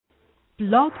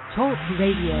Blog Talk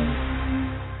Radio.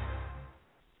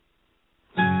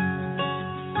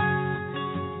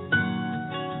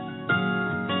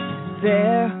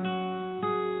 There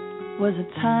was a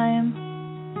time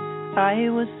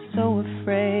I was so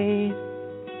afraid,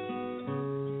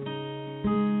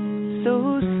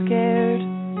 so scared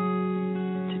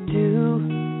to do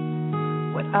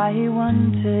what I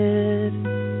wanted.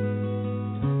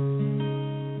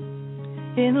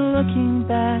 In looking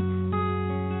back,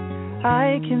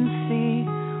 I can see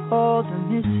all the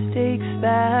mistakes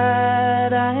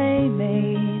that I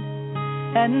made,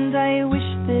 and I wish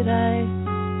that I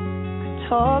could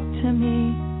talk to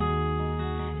me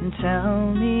and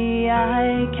tell me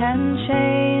I can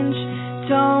change.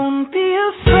 Don't be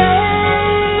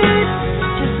afraid,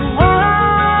 just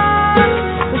walk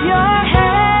with your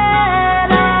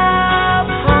head up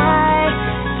high.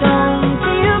 Don't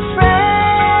be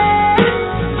afraid,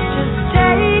 just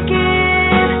take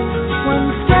it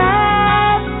one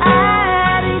step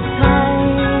at a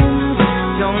time.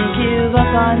 Don't give up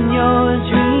on your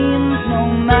dreams, no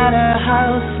matter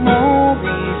how small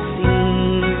they seem.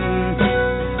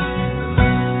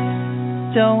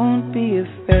 Don't be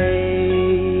afraid.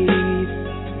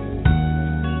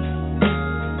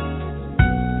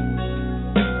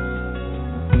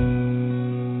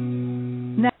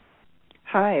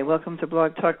 Hi, welcome to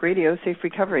Blog Talk Radio, Safe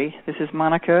Recovery. This is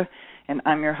Monica, and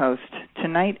I'm your host.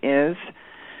 Tonight is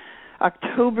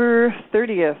October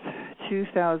 30th,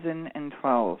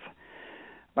 2012.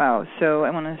 Wow, so I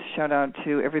want to shout out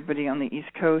to everybody on the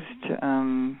East Coast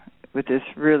with this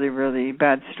really, really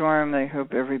bad storm. I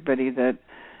hope everybody that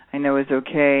I know is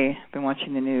okay. I've been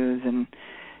watching the news and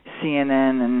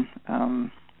CNN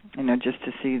and, just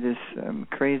to see this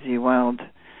crazy, wild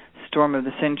storm of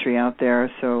the century out there.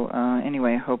 So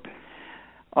anyway, I hope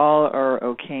all are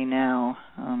okay now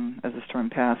as the storm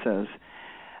passes.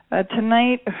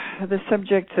 Tonight, the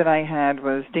subject that I had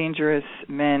was dangerous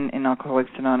men in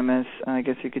Alcoholics Anonymous. I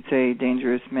guess you could say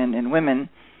dangerous men and women,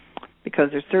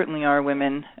 because there certainly are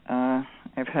women.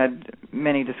 I've had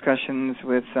many discussions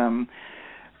with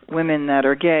women that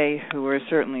are gay who were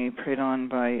certainly preyed on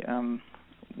by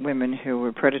women who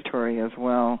were predatory as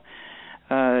well.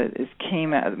 It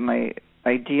came out of my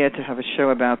idea to have a show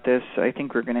about this. I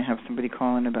think we're going to have somebody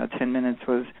call in about 10 minutes.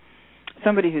 Was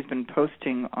somebody who's been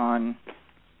posting on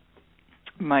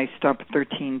my Stop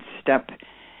 13 Step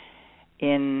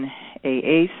in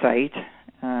AA site.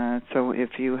 So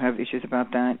if you have issues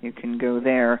about that, you can go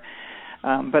there.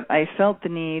 But I felt the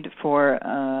need for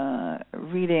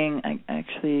reading. I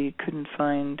actually couldn't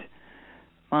find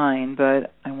mine,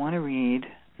 but I want to read.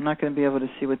 I'm not going to be able to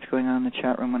see what's going on in the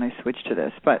chat room when I switch to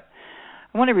this, but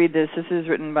I want to read this. This is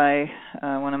written by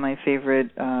one of my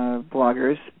favorite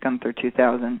bloggers, Gunthar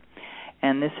 2000,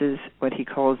 and this is what he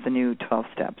calls the new 12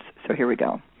 steps. So here we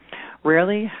go.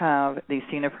 Rarely have they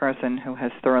seen a person who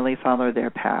has thoroughly followed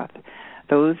their path.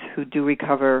 Those who do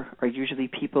recover are usually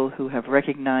people who have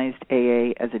recognized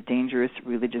AA as a dangerous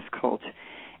religious cult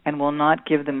and will not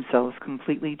give themselves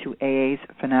completely to AA's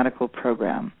fanatical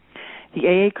program. The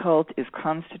AA cult is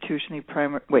constituted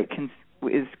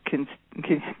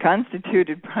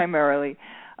primarily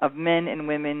of men and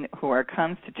women who are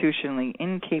constitutionally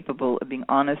incapable of being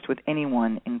honest with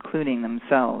anyone, including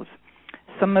themselves.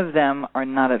 Some of them are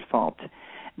not at fault.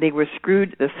 They were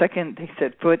screwed the second they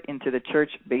set foot into the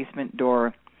church basement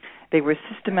door. They were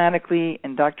systematically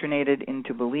indoctrinated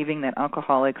into believing that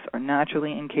alcoholics are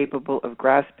naturally incapable of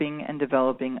grasping and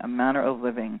developing a manner of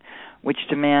living which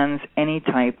demands any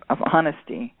type of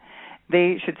honesty.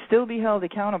 They should still be held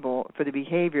accountable for the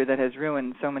behavior that has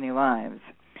ruined so many lives.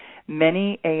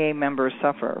 Many AA members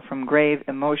suffer from grave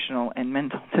emotional and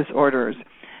mental disorders.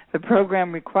 The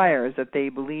program requires that they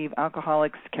believe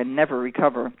alcoholics can never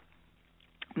recover.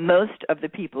 Most of the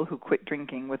people who quit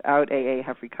drinking without AA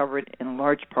have recovered in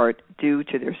large part due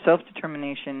to their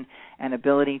self-determination and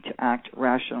ability to act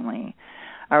rationally.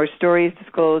 Our stories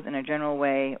disclose in a general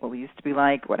way what we used to be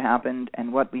like, what happened,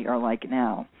 and what we are like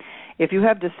now. If you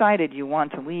have decided you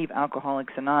want to leave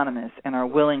Alcoholics Anonymous and are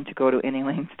willing to go to any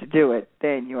lengths to do it,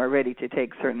 then you are ready to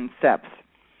take certain steps.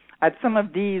 At some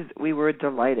of these, we were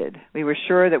delighted. We were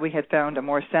sure that we had found a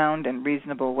more sound and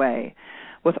reasonable way.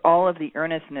 With all of the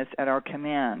earnestness at our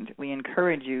command, we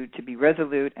encourage you to be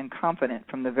resolute and confident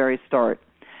from the very start.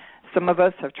 Some of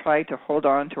us have tried to hold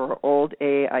on to our old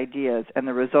AA ideas, and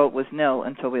the result was nil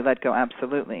until we let go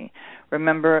absolutely.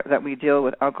 Remember that we deal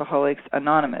with Alcoholics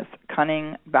Anonymous,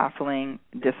 cunning, baffling,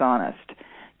 dishonest.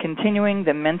 Continuing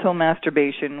the mental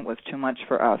masturbation was too much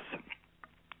for us.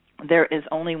 There is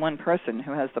only one person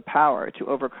who has the power to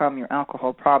overcome your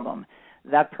alcohol problem.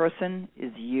 That person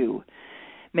is you.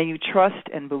 May you trust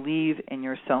and believe in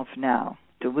yourself now.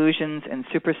 Delusions and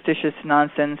superstitious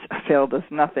nonsense availed us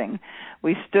nothing.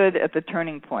 We stood at the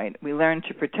turning point. We learned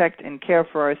to protect and care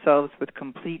for ourselves with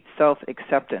complete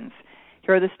self-acceptance.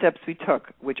 Here are the steps we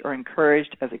took, which are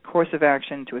encouraged as a course of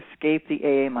action to escape the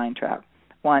AA mind trap.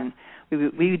 1,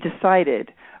 we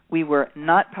decided we were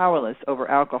not powerless over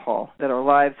alcohol, that our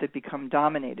lives had become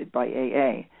dominated by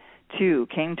AA. 2,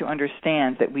 came to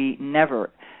understand that we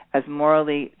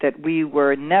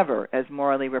were never as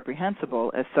morally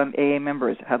reprehensible as some AA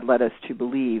members had led us to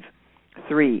believe.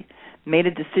 3, made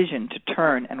a decision to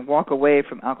turn and walk away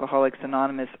from Alcoholics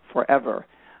Anonymous forever.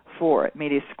 4,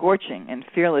 made a scorching and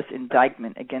fearless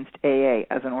indictment against AA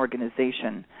as an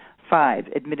organization. 5,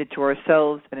 admitted to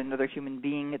ourselves and another human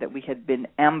being that we had been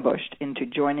ambushed into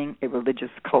joining a religious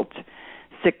cult.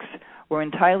 6, were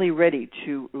entirely ready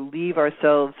to relieve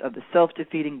ourselves of the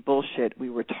self-defeating bullshit we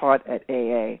were taught at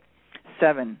AA.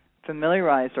 7,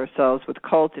 familiarized ourselves with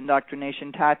cult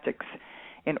indoctrination tactics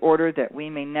in order that we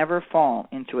may never fall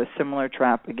into a similar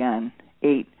trap again.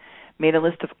 8, made a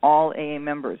list of all AA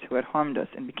members who had harmed us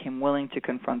and became willing to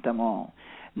confront them all.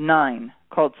 9,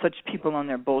 called such people on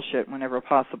their bullshit whenever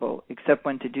possible, except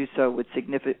when to do so would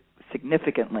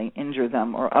significantly injure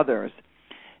them or others.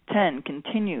 10,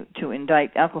 continue to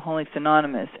indict Alcoholics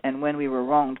Anonymous, and when we were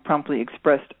wronged, promptly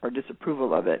expressed our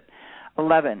disapproval of it.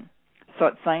 11,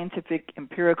 sought scientific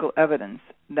empirical evidence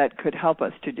that could help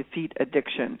us to defeat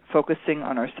addiction, focusing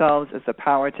on ourselves as the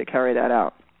power to carry that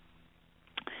out.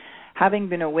 Having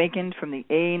been awakened from the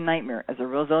AA nightmare as a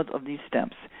result of these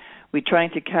steps, we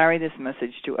tried to carry this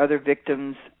message to other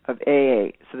victims of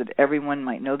AA so that everyone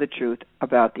might know the truth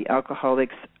about the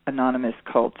Alcoholics Anonymous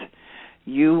cult.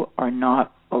 You are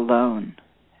not alone.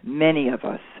 Many of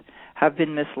us have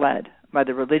been misled by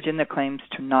the religion that claims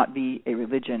to not be a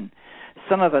religion.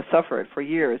 Some of us suffered for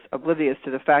years, oblivious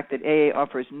to the fact that AA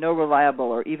offers no reliable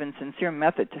or even sincere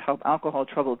method to help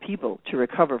alcohol-troubled people to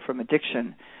recover from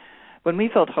addiction. When we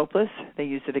felt hopeless, they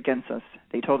used it against us.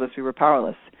 They told us we were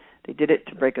powerless. They did it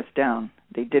to break us down.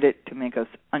 They did it to make us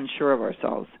unsure of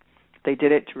ourselves. They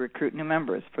did it to recruit new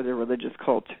members for their religious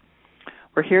cult.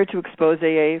 We're here to expose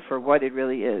AA for what it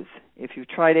really is. If you've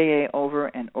tried AA over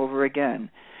and over again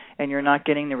and you're not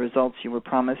getting the results you were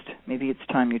promised, maybe it's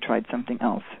time you tried something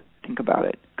else. Think about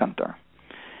it, Gunthar.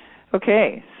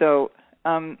 Okay, so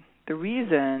the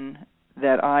reason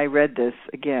that I read this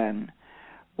again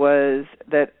was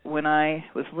that when I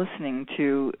was listening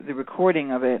to the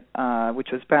recording of it, which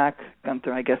was back,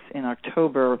 Gunther, I guess in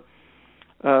October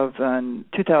of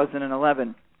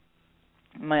 2011,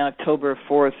 my October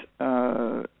 4th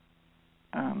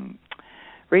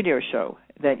radio show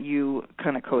that you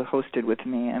kind of co-hosted with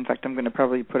me. In fact, I'm going to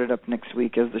probably put it up next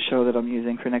week as the show that I'm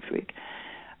using for next week.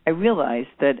 I realized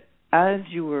that as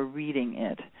you were reading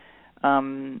it,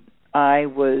 I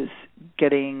was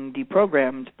getting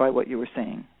deprogrammed by what you were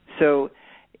saying. So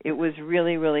it was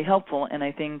really, really helpful, and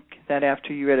I think that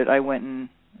after you read it, I went and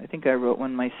I think I wrote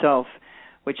one myself,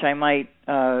 which I might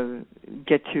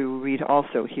get to read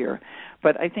also here.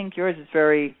 But I think yours is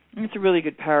it's a really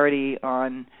good parody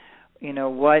on,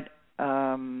 what,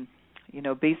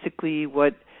 basically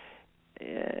what,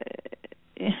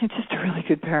 it's just a really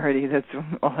good parody. That's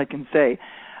all I can say.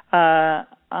 I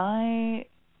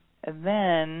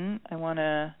want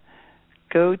to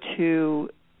go to,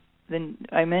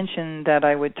 I mentioned that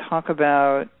I would talk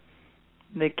about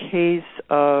the case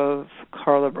of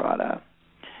Karla Brada.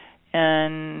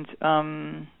 And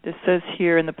this says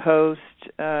here in the post,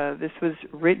 this was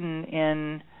written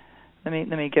in, let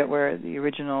me get where the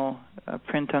original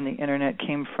print on the internet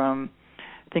came from.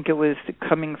 I think it was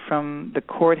coming from the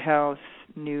Courthouse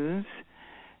News.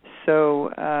 So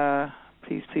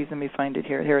please let me find it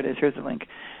here. Here it is. Here's the link.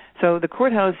 So the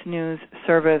Courthouse News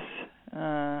Service,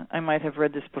 I might have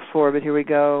read this before, but here we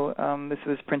go. This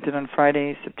was printed on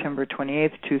Friday, September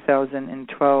 28th,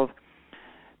 2012.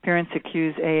 Parents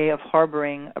accuse AA of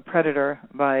harboring a predator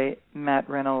by Matt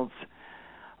Reynolds.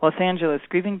 Los Angeles.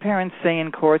 Grieving parents say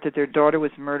in court that their daughter was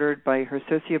murdered by her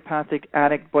sociopathic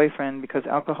addict boyfriend because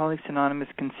Alcoholics Anonymous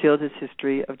concealed his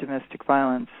history of domestic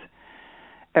violence.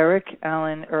 Eric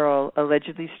Allen Earl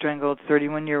allegedly strangled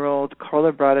 31-year-old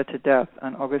Karla Brada to death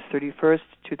on August 31st,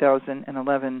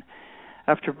 2011,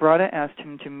 after Brada asked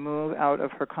him to move out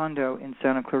of her condo in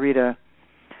Santa Clarita.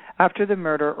 After the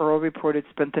murder, Earl reported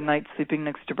spent the night sleeping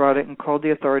next to Brada and called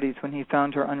the authorities when he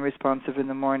found her unresponsive in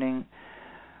the morning.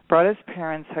 Brada's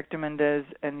parents, Hector Mendez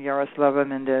and Yaroslava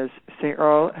Mendez, say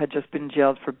Earl had just been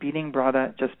jailed for beating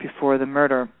Brada just before the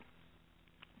murder.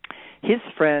 His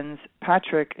friends,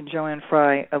 Patrick and Joanne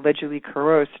Fry, allegedly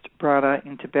coerced Brada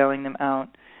into bailing them out.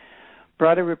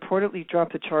 Brada reportedly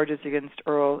dropped the charges against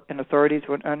Earl, and authorities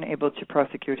were unable to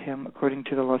prosecute him, according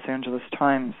to the Los Angeles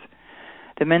Times.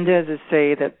 The Mendezes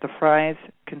say that the Frys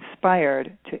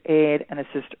conspired to aid and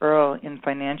assist Earl in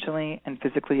financially and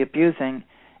physically abusing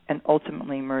and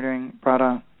ultimately murdering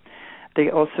Brada.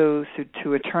 They also sued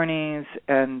 2 attorneys,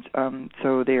 and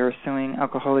so they are suing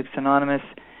Alcoholics Anonymous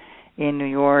in New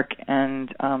York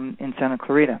and in Santa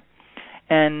Clarita.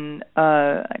 And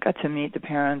I got to meet the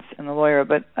parents and the lawyer,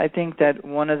 but I think that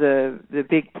one of the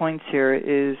big points here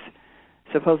is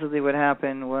supposedly what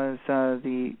happened was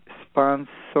the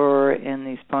sponsor and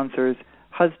the sponsor's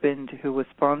husband, who was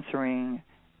sponsoring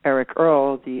Eric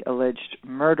Earl, the alleged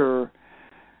murderer,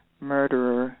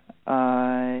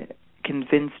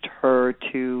 convinced her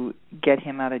to get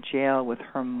him out of jail with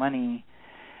her money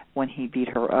when he beat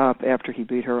her up, after he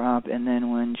beat her up, and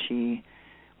then when he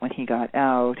got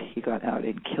out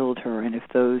and killed her. And if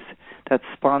that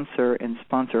sponsor and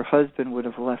sponsor husband would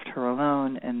have left her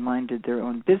alone and minded their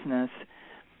own business,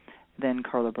 then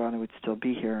Karla Brada would still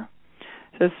be here.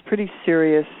 So it's pretty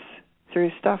serious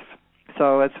stuff.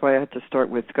 So that's why I had to start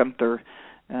with Gunthar,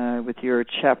 with your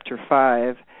Chapter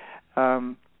 5.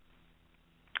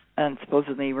 And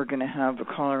supposedly we're going to have a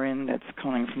caller in that's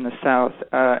calling from the South.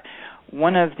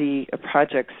 One of the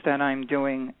projects that I'm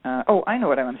doing, I know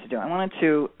what I wanted to do. I wanted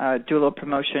to do a little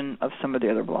promotion of some of the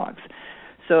other blogs.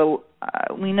 So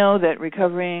we know that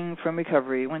Recovering from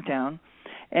Recovery went down,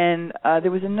 and there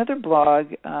was another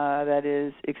blog that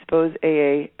is Expose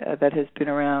AA that has been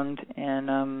around,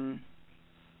 and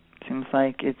seems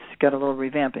like it's got a little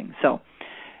revamping. So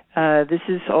this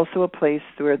is also a place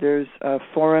where there's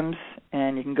forums,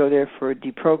 and you can go there for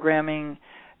deprogramming.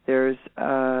 There's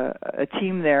a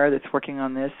team there that's working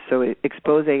on this, so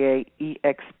Expose AA,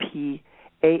 expaa.org,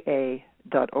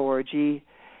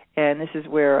 and this is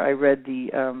where I read the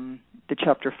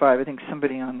Chapter 5. I think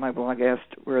somebody on my blog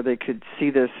asked where they could see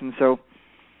this, and so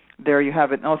there you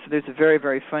have it. And also there's a very,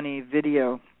 very funny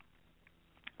video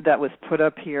that was put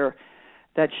up here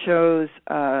that shows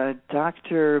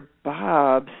Dr.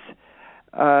 Bob's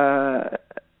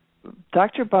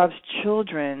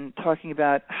children talking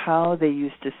about how they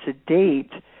used to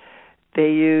sedate.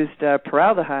 They used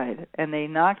paraldehyde, and they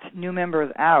knocked new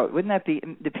members out. Wouldn't that be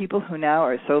the people who now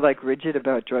are so rigid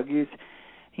about drug use?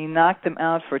 He knocked them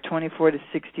out for 24 to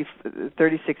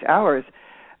 36 hours.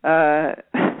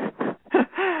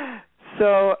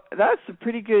 So that's a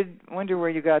pretty good. Wonder where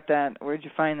you got that. Where'd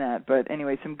you find that? But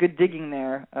anyway, some good digging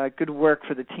there. Good work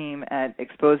for the team at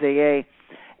Expose AA.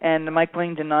 And Mike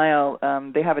Blaine Denial,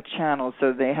 they have a channel,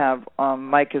 so they have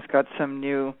Mike has got some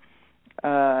new.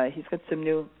 He's got some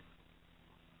new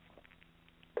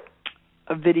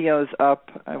videos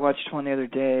up. I watched one the other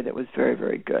day that was very,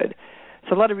 very good.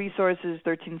 So a lot of resources.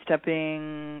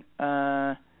 13-stepping,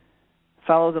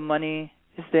 follow the money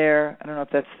is there. I don't know if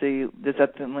that's the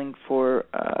link for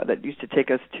that used to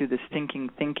take us to the stinking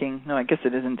thinking. No, I guess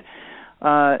it isn't.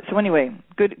 So anyway,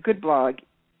 good blog.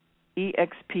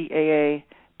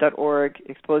 expaa.org,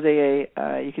 Expose AA.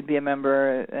 You can be a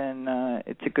member, and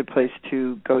it's a good place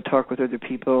to go talk with other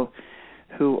people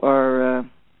who are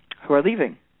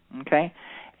leaving. Okay,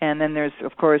 and then there's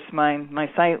of course my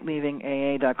site,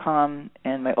 leavingaa.com,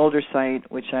 and my older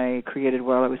site, which I created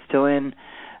while I was still in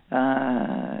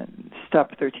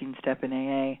Stop 13-Step in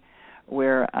AA,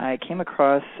 where I came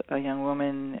across a young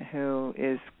woman who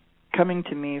is coming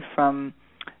to me from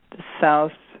the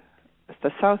south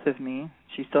of me.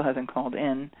 She still hasn't called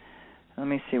in. Let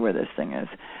me see where this thing is.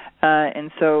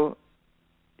 And so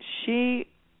she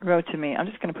wrote to me. I'm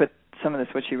just going to put some of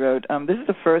this, what she wrote. This is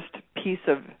the first piece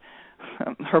of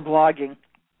her blogging.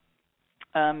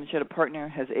 She had a partner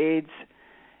who has AIDS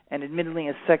and admittedly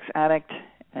a sex addict,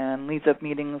 and leads up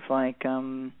meetings like, let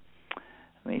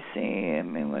me see,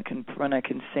 I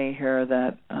can say here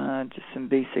that just some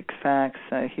basic facts.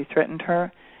 He threatened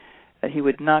her that he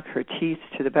would knock her teeth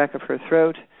to the back of her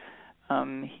throat.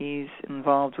 He's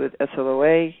involved with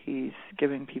SLOA. He's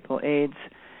giving people AIDS,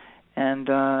 and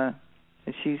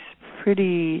she's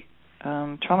pretty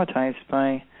traumatized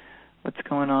by what's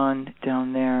going on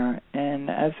down there. And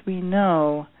as we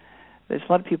know, there's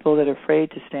a lot of people that are afraid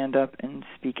to stand up and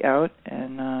speak out,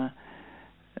 and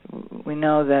we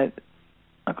know that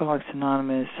Alcoholics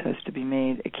Anonymous has to be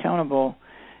made accountable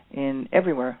in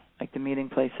everywhere, like the meeting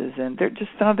places, and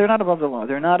they're not above the law.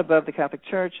 They're not above the Catholic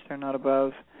Church. They're not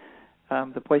above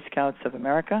the Boy Scouts of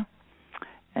America,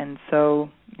 and so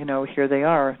here they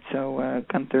are. So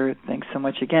Gunther, thanks so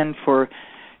much again for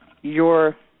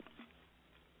your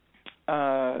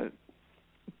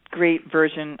great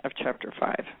version of Chapter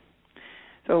 5.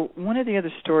 So one of the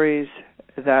other stories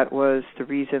that was the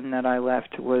reason that I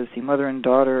left, was the mother and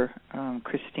daughter,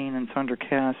 Christine and Sandra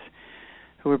Cass,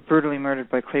 who were brutally murdered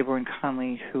by Claiborne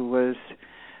Conley, who was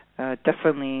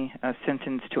definitely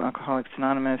sentenced to Alcoholics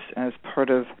Anonymous as part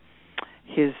of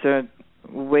his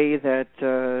way that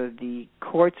the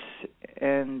courts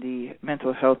and the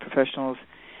mental health professionals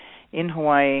in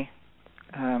Hawaii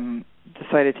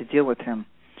decided to deal with him.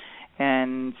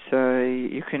 And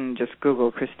you can just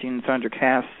Google Christine and Sandra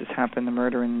Cass. This happened, the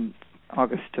murder, in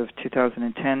August of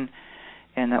 2010,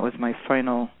 and that was my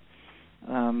final,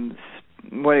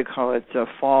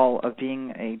 fall of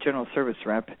being a general service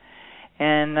rep.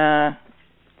 And, I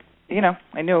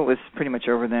knew it was pretty much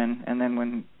over then. And then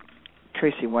when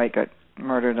Tracy White got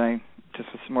murdered, I just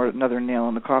was another nail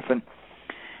in the coffin.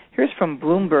 Here's from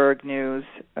Bloomberg News,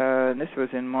 and this was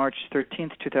in March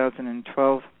 13th,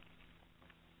 2012.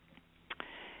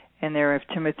 And there, if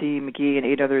Timothy McGee and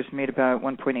 8 others made about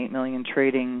 $1.8 million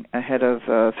trading ahead of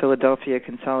Philadelphia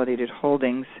Consolidated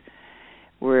Holdings,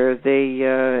 where they,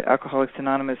 Alcoholics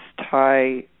Anonymous,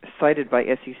 cited by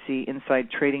SEC inside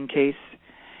trading case.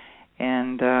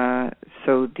 And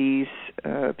so these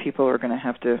people are going to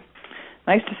have to...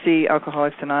 Nice to see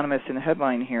Alcoholics Anonymous in the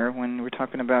headline here when we're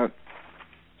talking about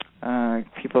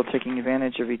people taking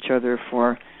advantage of each other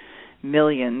for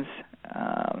millions.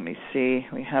 Let me see.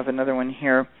 We have another one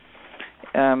here.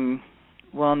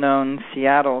 Well-known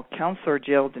Seattle counselor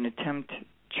jailed in attempt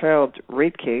child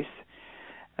rape case.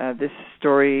 This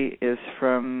story is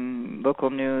from local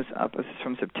news. This is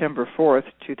from September 4th,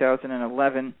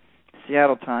 2011,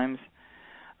 Seattle Times.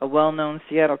 A well-known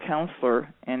Seattle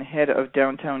counselor and head of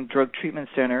downtown drug treatment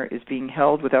center is being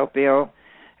held without bail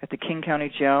at the King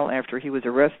County Jail after he was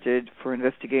arrested for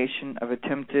investigation of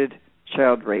attempted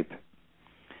child rape.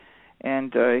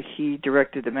 And he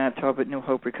directed the Matt Talbot New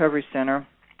Hope Recovery Center,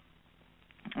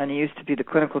 and he used to be the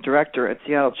clinical director at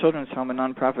Seattle Children's Home, a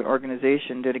nonprofit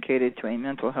organization dedicated to a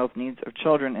mental health needs of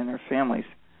children and their families.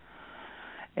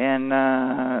 And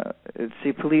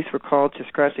police were called to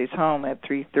Scratchley's home at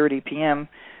 3:30 p.m.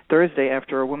 Thursday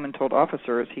after a woman told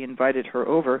officers he invited her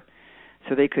over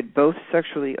so they could both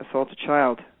sexually assault a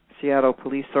child. Seattle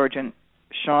Police Sergeant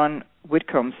Sean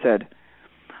Whitcomb said.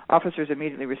 Officers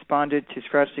immediately responded to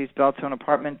Scratchley's Belltown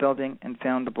apartment building and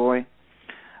found the boy.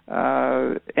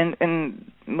 And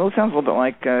it sounds a little bit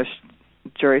like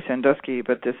Jerry Sandusky,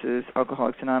 but this is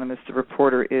Alcoholics Anonymous. The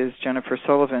reporter is Jennifer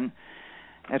Sullivan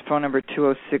at phone number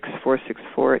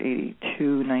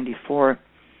 206-464-8294.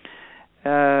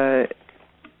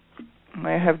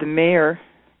 I have the mayor.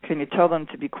 Can you tell them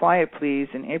to be quiet, please?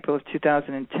 In April of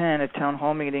 2010, a town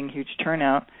hall meeting, huge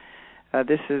turnout.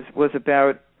 This was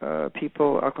about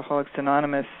people, Alcoholics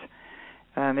Anonymous,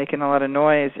 making a lot of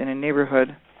noise in a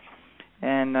neighborhood.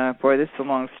 And boy, this is a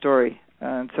long story.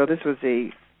 So this was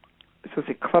a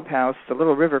clubhouse, a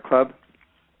little river club,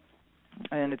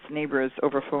 and its neighbors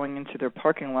overflowing into their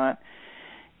parking lot.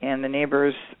 And the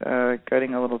neighbors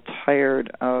getting a little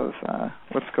tired of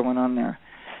what's going on there.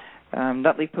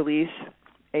 Nutley Police,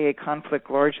 AA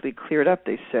conflict largely cleared up,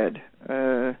 they said.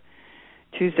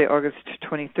 Tuesday, August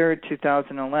 23rd,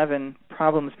 2011,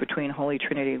 problems between Holy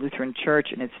Trinity Lutheran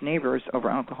Church and its neighbors over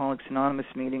Alcoholics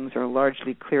Anonymous meetings are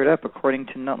largely cleared up, according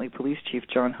to Nutley Police Chief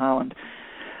John Holland.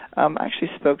 I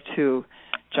actually spoke to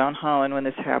John Holland when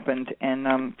this happened,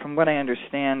 and from what I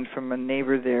understand from a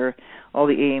neighbor there, all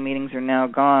the AA meetings are now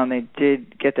gone. They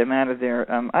did get them out of there.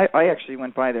 I actually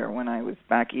went by there when I was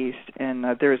back east, and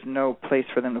there is no place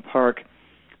for them to park.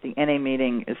 The NA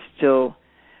meeting is still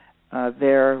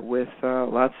there with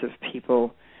lots of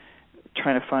people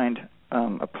trying to find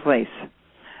a place.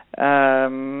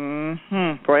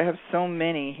 Boy, I have so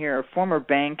many here. A former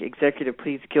bank executive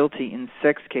pleads guilty in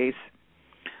sex case.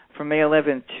 From May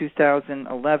 11,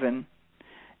 2011,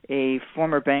 a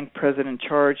former bank president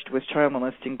charged with child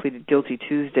molesting pleaded guilty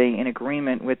Tuesday in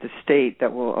agreement with the state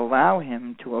that will allow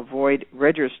him to avoid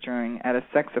registering as a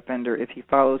sex offender if he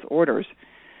follows orders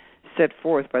set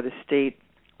forth by the state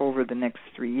over the next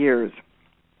 3 years.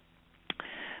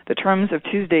 The terms of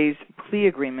Tuesday's plea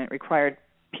agreement required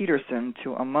Peterson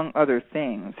to, among other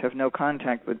things, have no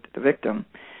contact with the victim,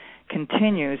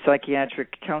 continue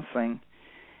psychiatric counseling,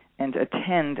 and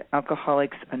attend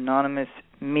Alcoholics Anonymous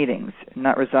meetings,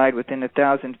 not reside within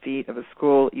 1,000 feet of a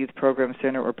school, youth program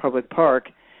center, or public park,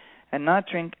 and not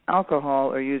drink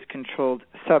alcohol or use controlled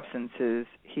substances.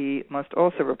 He must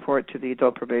also report to the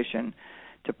Adult Probation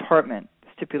Department.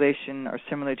 Stipulation are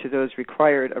similar to those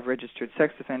required of registered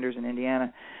sex offenders in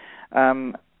Indiana.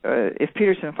 If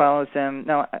Peterson follows them,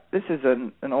 now this is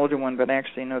an older one, but I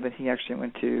actually know that he actually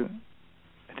went to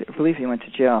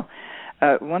jail.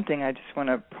 One thing I just want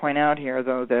to point out here,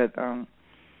 though, that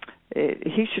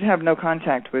he should have no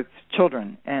contact with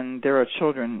children, and there are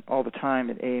children all the time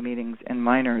at AA meetings and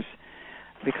minors,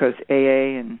 because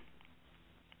AA and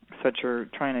such are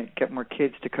trying to get more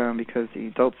kids to come because the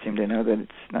adults seem to know that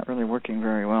it's not really working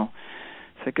very well.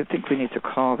 So I think we need to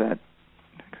call that.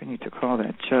 We need to call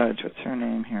that judge. What's her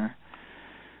name here?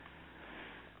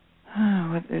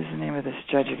 What is the name of this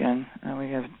judge again? We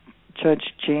have Judge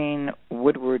Jane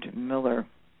Woodward Miller,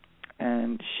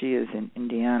 and she is in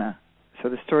Indiana. So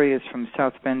the story is from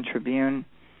South Bend Tribune,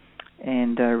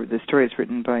 and the story is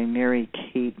written by Mary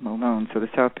Kate Malone, so the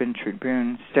South Bend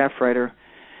Tribune staff writer.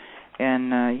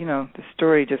 And, the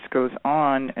story just goes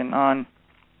on and on.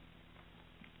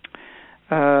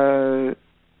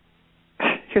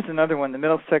 Here's another one. The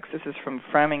Middlesex, this is from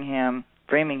Framingham,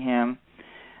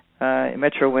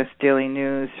 Metro West Daily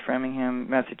News, Framingham,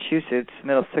 Massachusetts.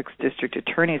 Middlesex District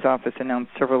Attorney's Office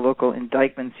announced several local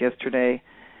indictments yesterday.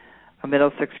 A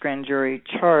Middlesex grand jury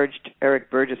charged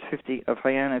Eric Burgess, 50, of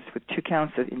Hyannis, with 2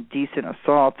 counts of indecent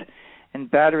assault and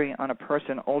battery on a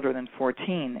person older than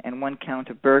 14, and 1 count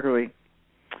of burglary.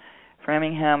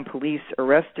 Framingham police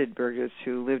arrested Burgess,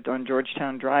 who lived on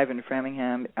Georgetown Drive in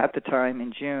Framingham at the time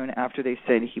in June, after they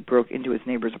said he broke into his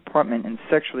neighbor's apartment and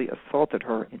sexually assaulted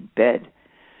her in bed.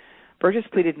 Burgess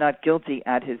pleaded not guilty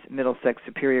at his Middlesex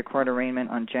Superior Court arraignment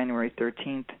on January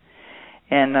 13th.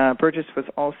 And Burgess was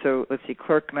also,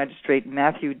 Clerk Magistrate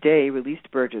Matthew Day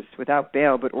released Burgess without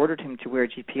bail, but ordered him to wear a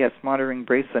GPS monitoring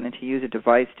bracelet and to use a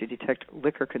device to detect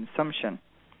liquor consumption.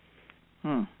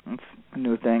 That's a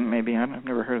new thing, maybe. I've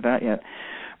never heard of that yet.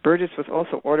 Burgess was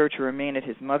also ordered to remain at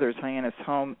his mother's Hyannis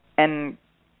home and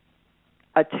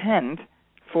attend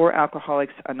 4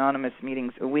 Alcoholics Anonymous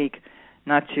meetings a week,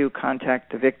 not to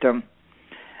contact the victim.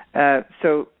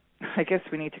 So I guess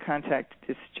we need to contact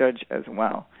this judge as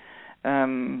well.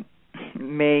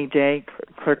 May Day,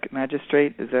 Clerk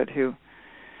Magistrate, is that who?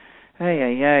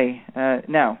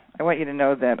 Now, I want you to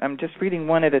know that I'm just reading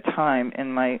one at a time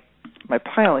in my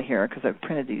pile here, because I've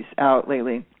printed these out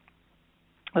lately.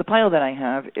 The pile that I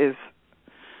have is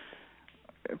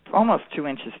almost 2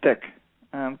 inches thick.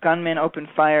 Gunmen opened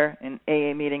fire in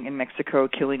AA meeting in Mexico,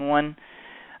 killing 1.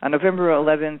 On November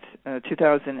 11th,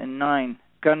 2009,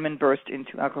 gunmen burst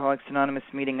into Alcoholics Anonymous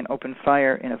meeting and opened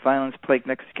fire in a violence-plagued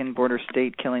Mexican border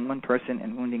state, killing 1 person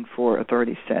and wounding 4,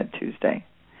 authorities said Tuesday.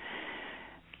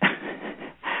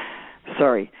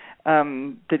 Sorry.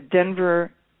 The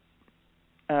Denver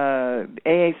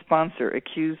AA sponsor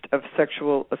accused of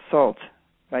sexual assault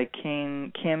by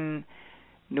Kim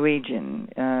Nguyen,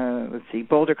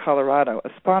 Boulder, Colorado, a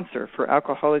sponsor for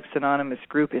Alcoholics Anonymous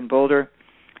group in Boulder,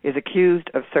 is accused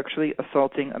of sexually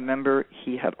assaulting a member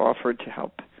he had offered to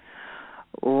help.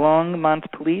 Longmont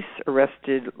police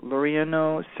arrested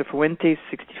Loriano Cifuentes,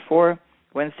 64,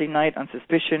 Wednesday night on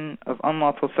suspicion of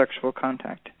unlawful sexual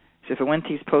contact.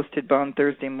 Cifuentes posted bond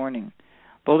Thursday morning.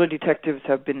 Boulder detectives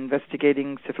have been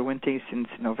investigating Cifuentes since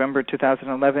November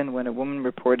 2011, when a woman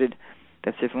reported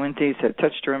that Cifuentes had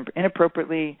touched her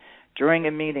inappropriately during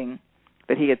a meeting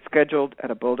that he had scheduled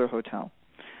at a Boulder hotel.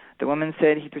 The woman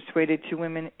said he persuaded 2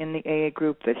 women in the AA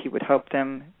group that he would help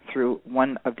them through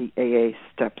one of the AA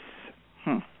steps.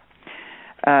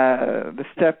 The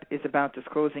step is about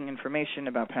disclosing information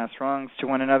about past wrongs to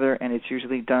one another, and it's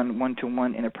usually done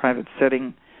one-to-one in a private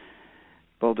setting,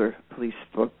 Boulder police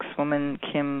spokeswoman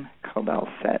Kim Caldwell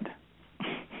said.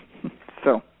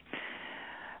 So,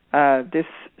 this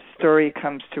story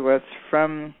comes to us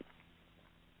from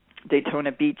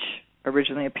Daytona Beach,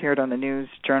 originally appeared on the News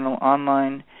Journal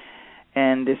Online,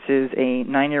 and this is a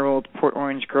 9-year-old Port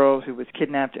Orange girl who was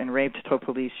kidnapped and raped, told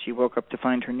police she woke up to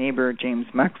find her neighbor, James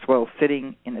Maxwell,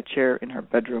 sitting in a chair in her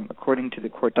bedroom, according to the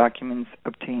court documents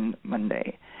obtained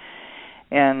Monday.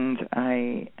 And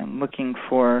I am looking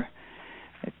for,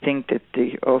 I think that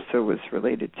they also was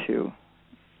related to,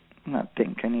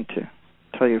 I need to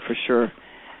tell you for sure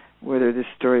whether this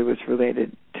story was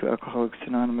related to Alcoholics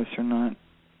Anonymous or not.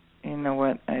 You know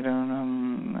what? I don't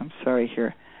know. I'm sorry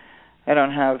here. I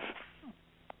don't have,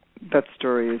 that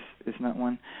story is not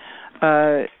one.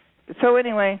 So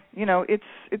anyway,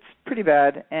 it's pretty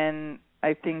bad, and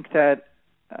I think that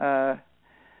my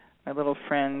little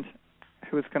friend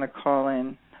who was going to call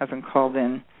in hasn't called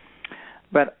in.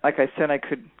 But like I said, I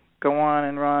could go on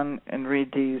and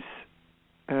read these.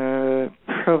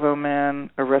 Provo man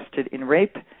arrested in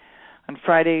rape. On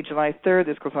Friday, July 3rd,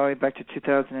 this goes all the way back to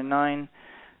 2009,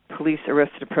 police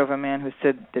arrested a Provo man who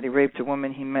said that he raped a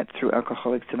woman he met through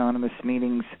Alcoholics Anonymous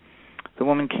meetings. The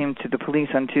woman came to the police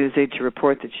on Tuesday to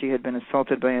report that she had been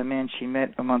assaulted by a man she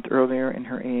met a month earlier in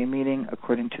her AA meeting,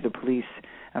 according to the police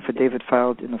affidavit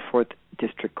filed in the 4th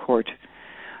District Court.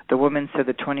 The woman said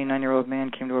the 29-year-old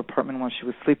man came to her apartment while she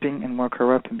was sleeping and woke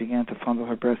her up and began to fondle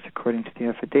her breast, according to the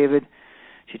affidavit.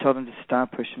 She told him to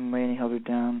stop, pushed him away, and he held her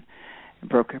down and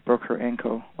broke her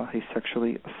ankle while he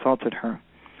sexually assaulted her.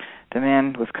 The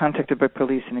man was contacted by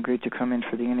police and agreed to come in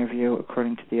for the interview.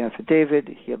 According to the affidavit,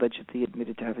 he allegedly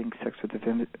admitted to having sex with the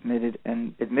victim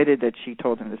and admitted that she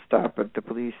told him to stop, but the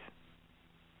police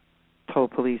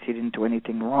told police he didn't do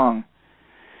anything wrong.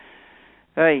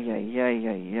 There's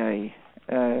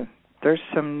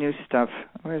some new stuff.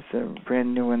 Where's the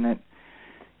brand new one that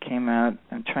came out?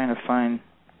 I'm trying to find.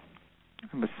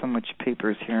 With so much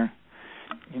papers here.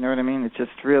 You know what I mean? It's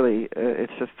just really,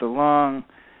 it's just a long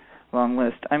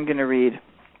list. I'm going to read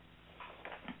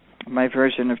my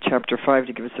version of Chapter 5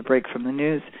 to give us a break from the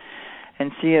news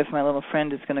and see if my little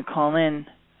friend is going to call in.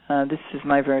 This is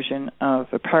my version of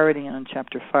a parody on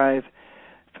Chapter 5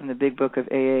 from the big book of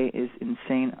AA is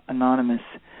Insane Anonymous.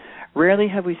 Rarely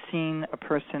have we seen a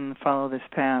person follow this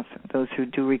path. Those who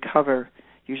do recover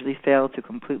usually fail to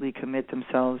completely commit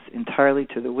themselves entirely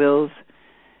to the wills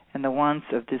and the wants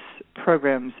of this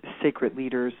program's sacred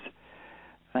leaders,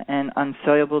 an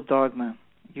unsoluble dogma,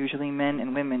 usually men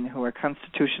and women who are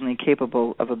constitutionally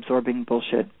capable of absorbing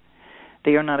bullshit.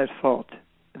 They are not at fault.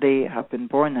 They have been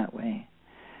born that way.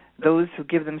 Those who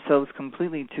give themselves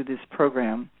completely to this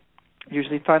program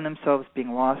usually find themselves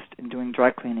being lost in doing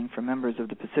dry cleaning for members of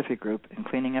the Pacific Group and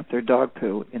cleaning up their dog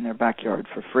poo in their backyard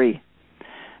for free.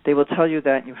 They will tell you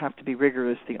that you have to be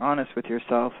rigorously honest with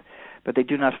yourself, but they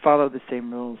do not follow the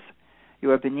same rules.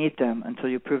 You are beneath them until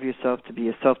you prove yourself to be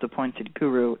a self-appointed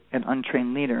guru and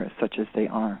untrained leader, such as they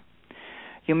are.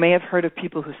 You may have heard of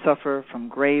people who suffer from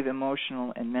grave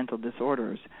emotional and mental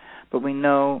disorders, but we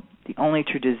know the only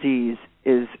true disease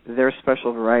is their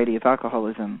special variety of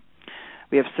alcoholism.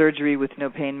 We have surgery with no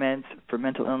pain meds. For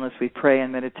mental illness, we pray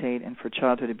and meditate, and for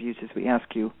childhood abuses, we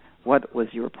ask you, what was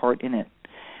your part in it?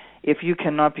 If you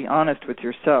cannot be honest with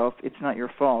yourself, it's not your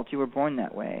fault. You were born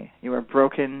that way. You are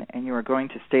broken, and you are going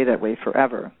to stay that way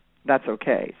forever. That's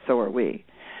okay. So are we.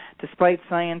 Despite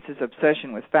science's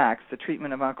obsession with facts, the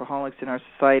treatment of alcoholics in our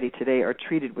society today are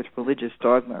treated with religious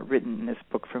dogma written in this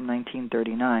book from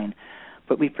 1939,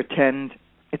 but we pretend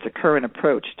it's a current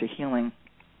approach to healing.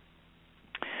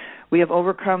 We have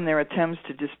overcome their attempts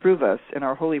to disprove us, and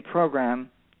our holy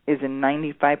program is in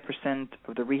 95%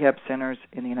 of the rehab centers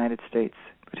in the United States.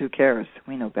 But who cares?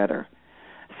 We know better.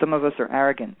 Some of us are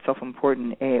arrogant,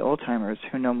 self-important AA old-timers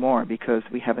who know more because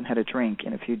we haven't had a drink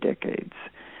in a few decades.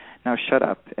 Now shut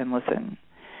up and listen.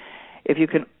 If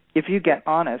you get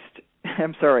honest,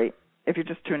 I'm sorry, if you're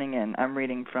just tuning in, I'm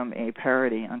reading from a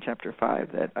parody on Chapter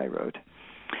 5 that I wrote.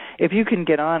 If you can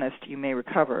get honest, you may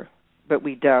recover, but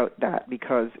we doubt that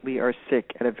because we are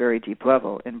sick at a very deep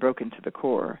level and broken to the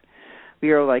core.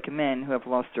 We are like men who have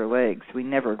lost their legs. We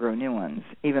never grow new ones.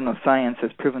 Even though science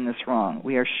has proven this wrong,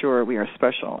 we are sure we are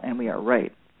special and we are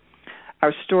right.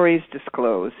 Our stories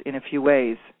disclose in a few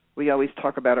ways. We always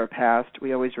talk about our past.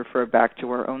 We always refer back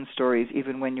to our own stories,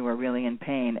 even when you are really in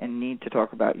pain and need to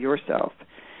talk about yourself.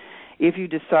 If you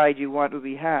decide you want what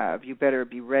we have, you better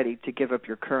be ready to give up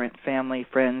your current family,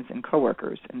 friends, and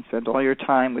coworkers and spend all your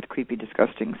time with creepy,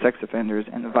 disgusting sex offenders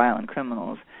and the violent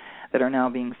criminals that are now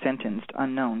being sentenced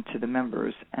unknown to the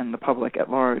members and the public at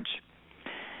large.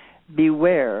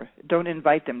 Beware. Don't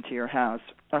invite them to your house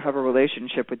or have a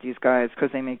relationship with these guys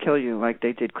because they may kill you like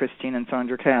they did Christine and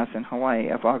Sandra Cass in Hawaii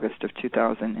of August of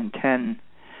 2010.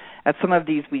 At some of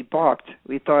these we balked.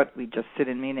 We thought we'd just sit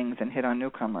in meetings and hit on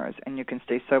newcomers, and you can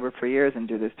stay sober for years and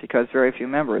do this because very few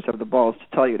members have the balls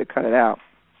to tell you to cut it out.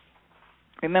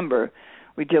 Remember,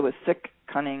 we deal with sick,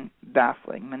 cunning,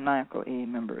 baffling, maniacal AA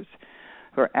members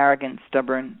who are arrogant,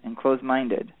 stubborn, and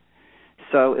closed-minded.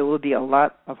 So it will be a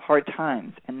lot of hard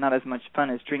times and not as much fun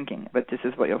as drinking, but this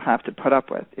is what you'll have to put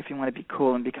up with if you want to be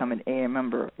cool and become an AA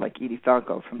member like Edie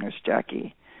Falco from Nurse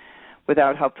Jackie.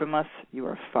 Without help from us, you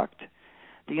are fucked.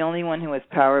 The only one who has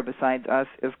power besides us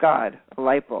is God, a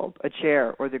light bulb, a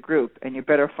chair, or the group, and you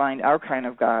better find our kind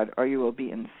of God or you will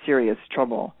be in serious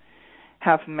trouble.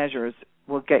 Half measures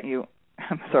will get you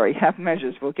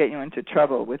into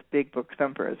trouble with big book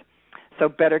thumpers. So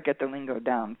better get the lingo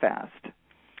down fast.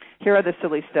 Here are the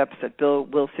silly steps that Bill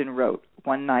Wilson wrote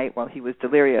one night while he was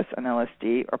delirious on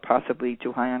LSD or possibly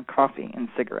too high on coffee and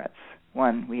cigarettes.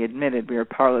 1, we admitted we are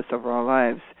powerless over our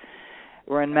lives.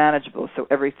 We're unmanageable, so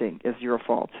everything is your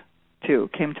fault. 2,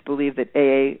 came to believe that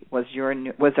AA was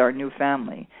our new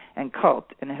family and cult,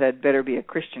 and it had better be a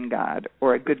Christian God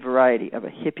or a good variety of a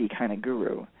hippie kind of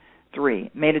guru.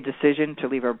 3, made a decision to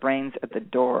leave our brains at the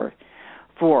door.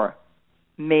 4,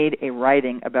 made a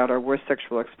writing about our worst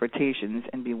sexual exploitations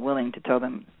and be willing to tell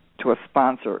them to a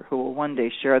sponsor who will one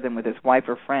day share them with his wife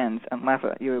or friends and laugh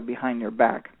at you behind your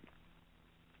back.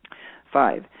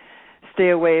 5, stay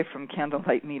away from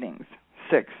candlelight meetings.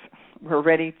 6, we're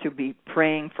ready to be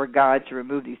praying for God to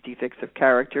remove these defects of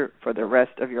character for the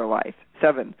rest of your life.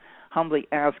 7, humbly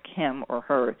ask him or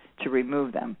her to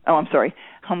remove them.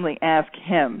 Humbly ask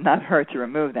him, not her, to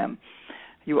remove them.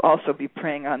 You will also be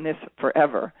praying on this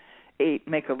forever. 8,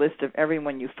 make a list of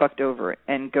everyone you fucked over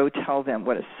and go tell them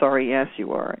what a sorry ass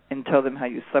you are and tell them how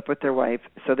you slept with their wife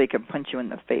so they can punch you in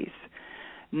the face.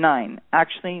 9,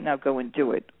 actually, now go and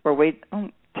do it. Or wait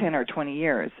 10 or 20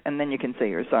 years, and then you can say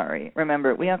you're sorry.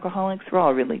 Remember, we alcoholics, we're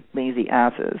all really lazy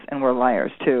asses, and we're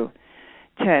liars, too.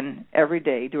 10, every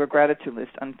day, do a gratitude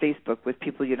list on Facebook with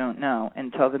people you don't know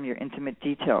and tell them your intimate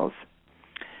details.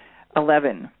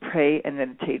 11, pray and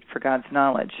meditate for God's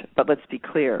knowledge. But let's be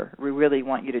clear, we really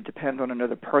want you to depend on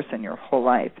another person your whole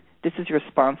life. This is your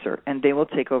sponsor, and they will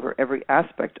take over every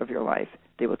aspect of your life.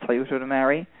 They will tell you who to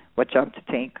marry, what job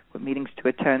to take, what meetings to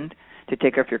attend, to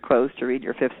take off your clothes, to read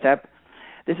your 5th step.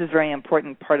 This is a very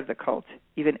important part of the cult.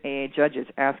 Even AA judges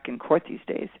ask in court these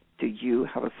days, do you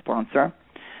have a sponsor?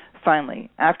 Finally,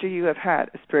 after you have had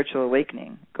a spiritual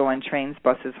awakening, go on trains,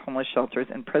 buses, homeless shelters,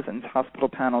 and prisons, hospital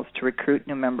panels to recruit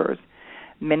new members.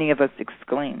 Many of us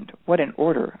exclaimed, what an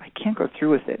order. I can't go through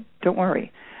with it. Don't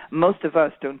worry. Most of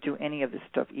us don't do any of this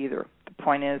stuff either. The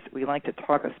point is, we like to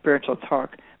talk a spiritual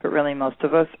talk, but really most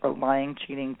of us are lying,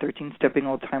 cheating, 13-stepping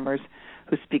old-timers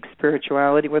who speak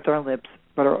spirituality with our lips,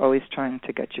 but are always trying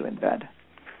to get you in bed.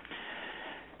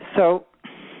 So,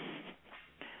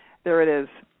 there it is.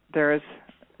 There is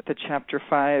the chapter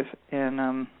 5, and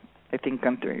I think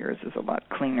Gunthar yours is a lot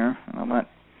cleaner and a lot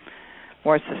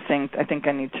more succinct. I think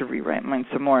I need to rewrite mine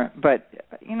some more. But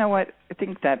you know what? I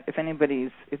think that if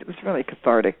it was really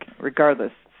cathartic.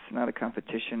 Regardless, it's not a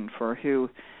competition for who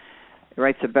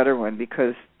writes a better one,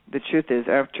 because the truth is,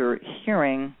 after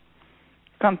hearing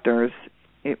Gunthar's,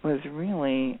 it was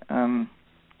really it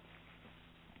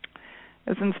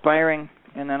was inspiring.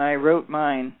 And then I wrote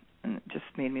mine, and it just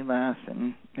made me laugh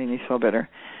and made me feel better.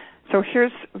 So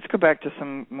let's go back to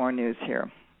some more news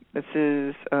here. This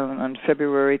is on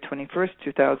February 21st,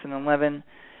 2011,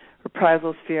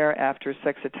 reprisals fear after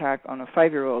sex attack on a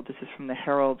 5-year-old. This is from the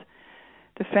Herald.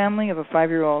 The family of a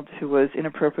 5-year-old who was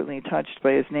inappropriately touched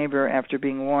by his neighbor after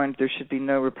being warned there should be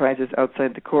no reprisals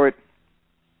outside the court.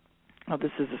 Oh,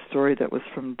 this is a story that was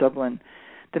from Dublin.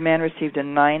 The man received a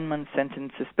 9-month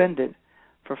sentence suspended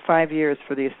for 5 years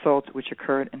for the assault which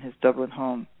occurred in his Dublin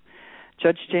home.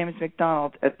 Judge James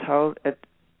MacDonald at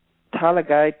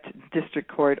Talagite District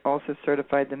Court also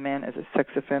certified the man as a sex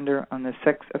offender on the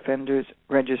Sex Offenders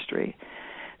Registry.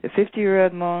 The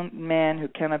 50-year-old man, who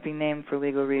cannot be named for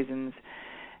legal reasons,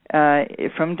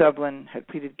 from Dublin, had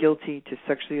pleaded guilty to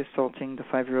sexually assaulting the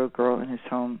 5-year-old girl in his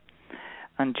home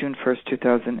on June 1st,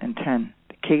 2010.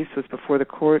 The case was before the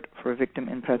court for a victim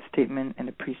impact statement and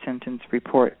a pre-sentence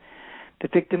report. The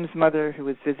victim's mother, who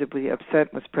was visibly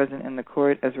upset, was present in the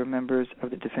court, as were members of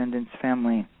the defendant's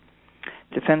family.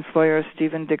 Defense lawyer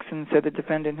Stephen Dixon said the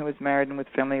defendant, who was married and with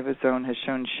family of his own, has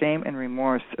shown shame and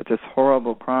remorse at this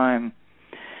horrible crime.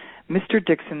 Mr.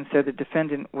 Dixon said the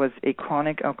defendant was a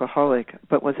chronic alcoholic,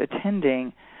 but was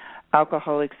attending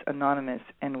Alcoholics Anonymous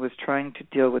and was trying to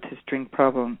deal with his drink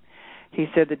problem. He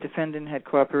said the defendant had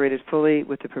cooperated fully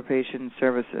with the probation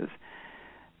services.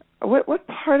 What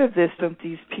part of this don't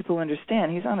these people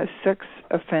understand? He's on a sex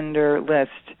offender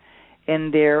list,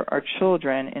 and there are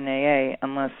children in AA,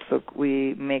 unless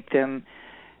we make them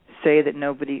say that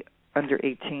nobody under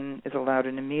 18 is allowed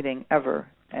in a meeting ever,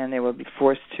 and they will be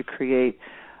forced to create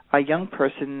a young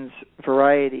person's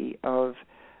variety of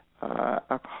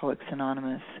Alcoholics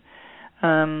Anonymous.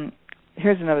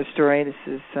 Here's another story. This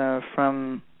is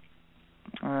from,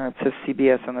 it says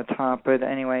CBS on the top, but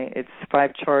anyway, it's 5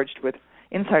 charged with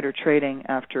insider trading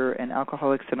after an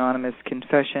Alcoholics Anonymous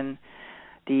confession.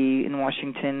 In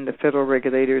Washington, the federal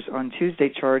regulators on Tuesday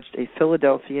charged a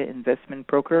Philadelphia investment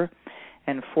broker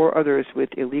and 4 others with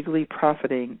illegally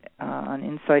profiting on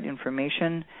inside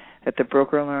information that the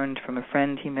broker learned from a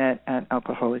friend he met at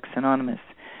Alcoholics Anonymous.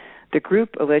 The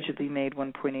group allegedly made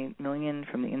 $1.8 million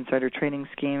from the insider trading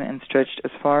scheme and stretched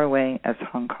as far away as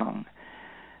Hong Kong.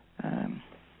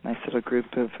 Nice little group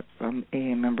of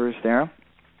AA members there.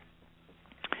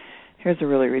 Here's a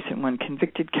really recent one.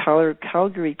 Convicted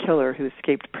Calgary killer who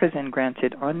escaped prison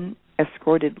granted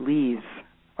unescorted leave.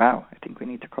 Wow, I think we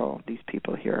need to call these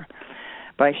people here.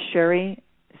 By Sherry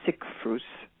Zickfus,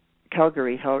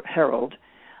 Calgary Herald,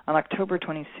 on October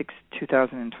 26,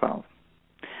 2012.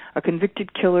 A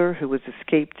convicted killer who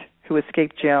who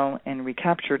escaped jail and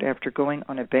recaptured after going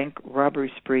on a bank robbery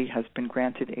spree has been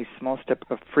granted a small step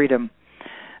of freedom.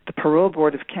 The Parole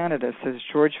Board of Canada says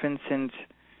George Vincent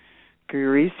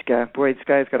Guriska, boy, this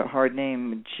guy's got a hard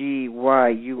name,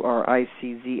 Gyuricza,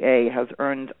 has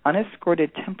earned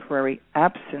unescorted temporary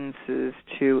absences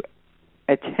to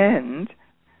attend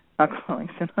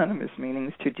Alcoholics Anonymous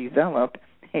meetings to develop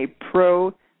a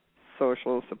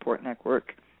pro-social support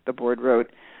network, the board wrote.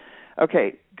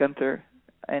 Okay, Guthar,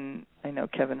 and I know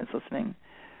Kevin is listening.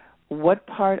 What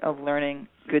part of learning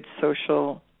good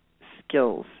social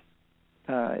skills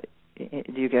do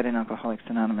you get in Alcoholics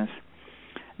Anonymous?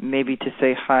 Maybe to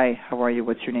say, hi, how are you,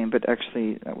 what's your name? But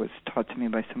actually, that was taught to me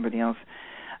by somebody else.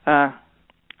 The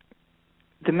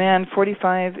man,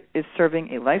 45, is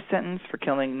serving a life sentence for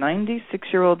killing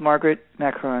 96-year-old Margaret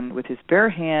Macron with his bare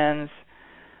hands.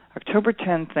 October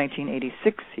 10th,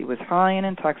 1986, he was high and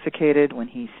intoxicated when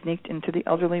he sneaked into the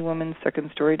elderly woman's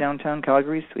second-story downtown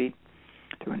Calgary suite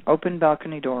through an open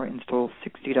balcony door and stole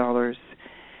 $60.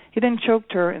 He then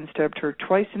choked her and stabbed her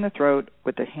twice in the throat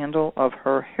with the handle of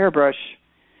her hairbrush.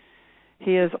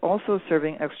 He is also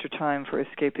serving extra time for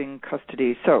escaping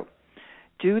custody. So,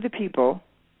 do the people,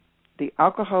 the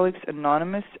Alcoholics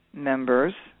Anonymous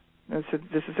members, this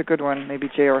is a good one. Maybe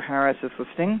J.R. Harris is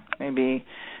listening. Maybe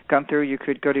Gunthar, you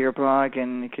could go to your blog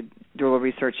and you could do a little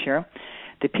research here.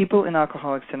 The people in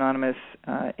Alcoholics Anonymous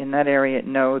in that area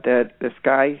know that this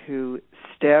guy who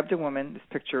stabbed a woman, this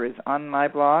picture is on my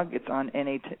blog, it's on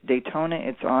NA Daytona,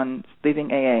 it's on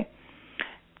Leaving AA.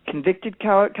 Convicted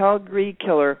Calgary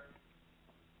killer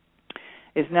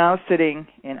is now sitting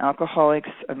in Alcoholics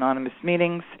Anonymous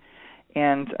meetings,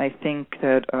 and I think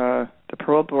that the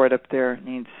parole board up there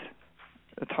needs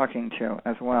talking to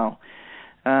as well.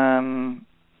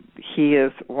 He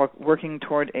is working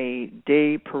toward a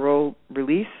day parole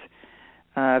release.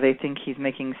 They think he's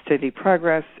making steady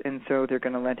progress, and so they're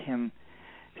going to let him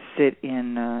sit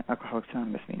in Alcoholics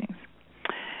Anonymous meetings.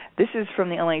 This is from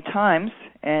the LA Times,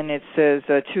 and it says,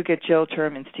 to get jail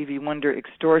term in Stevie Wonder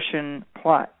extortion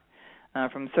plot.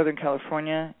 From Southern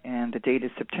California, and the date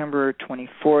is September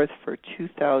 24th for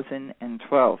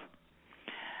 2012.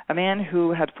 A man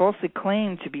who had falsely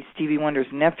claimed to be Stevie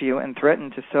Wonder's nephew and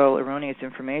threatened to sell erroneous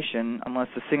information unless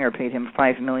the singer paid him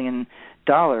 $5 million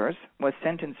was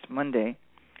sentenced Monday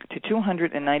to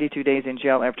 292 days in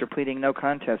jail after pleading no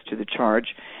contest to the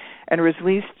charge and was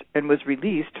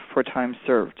released for time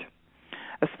served.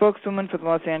 A spokeswoman for the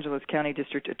Los Angeles County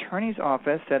District Attorney's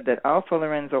Office said that Alpha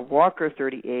Lorenzo Walker,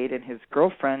 38, and his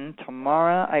girlfriend,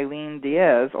 Tamara Eileen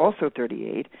Diaz, also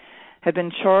 38, had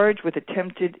been charged with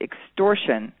attempted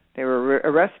extortion. They were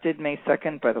arrested May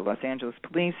 2nd by the Los Angeles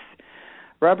police.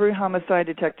 Robbery homicide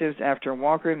detectives after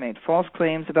Walker made false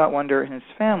claims about Wonder and his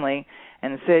family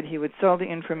and said he would sell the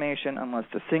information unless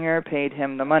the singer paid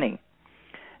him the money.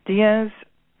 Diaz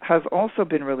has also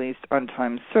been released on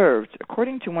time served.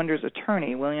 According to Wonder's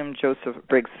attorney, William Joseph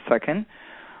Briggs II,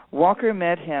 Walker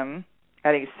met him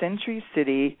at a Century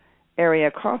City area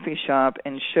coffee shop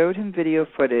and showed him video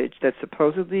footage that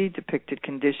supposedly depicted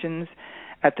conditions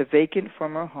at the vacant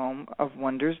former home of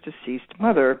Wonder's deceased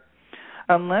mother.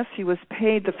 Unless he was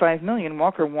paid the $5 million,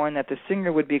 Walker warned that the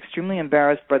singer would be extremely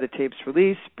embarrassed by the tape's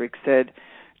release, Briggs said.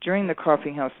 During the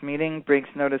coffee house meeting, Briggs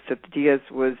noticed that Diaz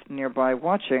was nearby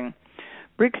watching.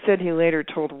 Briggs said he later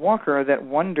told Walker that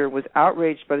Wonder was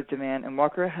outraged by the demand, and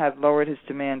Walker had lowered his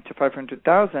demand to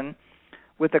 $500,000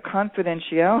 with a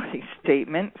confidentiality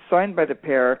statement signed by the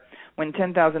pair when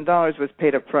 $10,000 was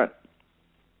paid up front.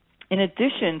 In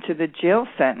addition to the jail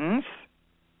sentence,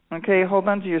 okay, hold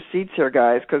on to your seats here,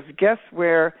 guys, because guess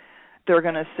where they're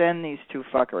going to send these two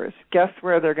fuckers? Guess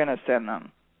where they're going to send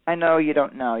them? I know you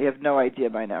don't know. You have no idea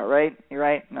by now, right? You're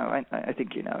right? No, I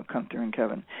think you know, Gunther and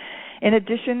Kevin. In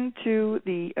addition to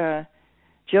the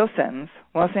jail sentence,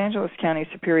 Los Angeles County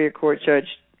Superior Court Judge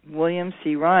William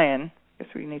C. Ryan, I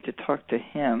guess we need to talk to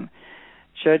him,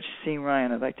 Judge C.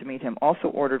 Ryan, I'd like to meet him, also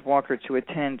ordered Walker to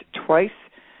attend twice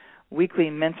weekly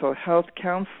mental health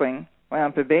counseling while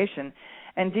on probation,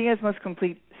 and Diaz must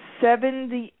complete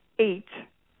 78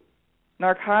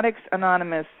 Narcotics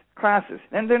Anonymous classes.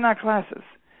 And they're not classes.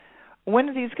 When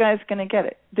are these guys going to get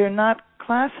it? They're not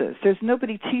classes. There's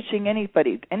nobody teaching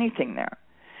anybody anything there,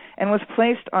 and was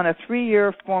placed on a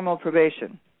 3-year formal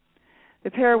probation. The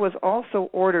pair was also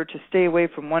ordered to stay away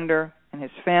from Wonder and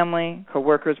his family,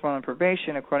 co-workers while on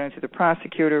probation, according to the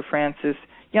prosecutor, Francis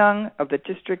Young, of the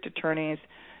District Attorney's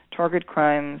Target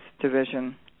Crimes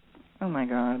Division. Oh, my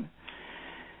God.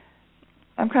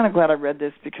 I'm kind of glad I read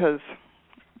this because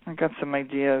I got some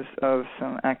ideas of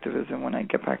some activism when I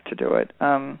get back to do it.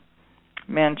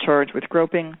 Man charged with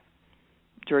groping,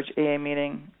 George AA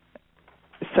meeting,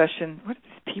 session. What are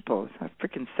these people? It's not a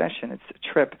freaking session. It's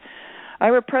a trip.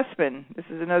 Ira Pressman. This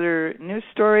is another news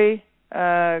story.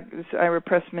 This Ira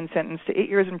Pressman sentenced to 8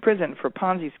 years in prison for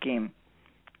Ponzi scheme.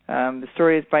 The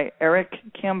story is by Eric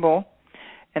Campbell,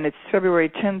 and it's February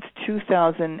 10th,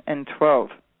 2012.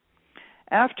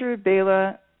 After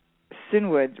Bela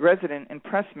Sinwood, resident in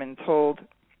Pressman,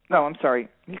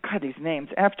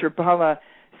 After Bala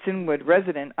Sinwood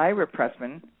resident Ira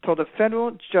Pressman told a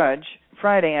federal judge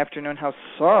Friday afternoon how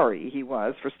sorry he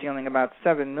was for stealing about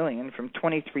 $7 million from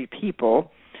 23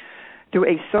 people through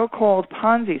a so-called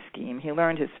Ponzi scheme, he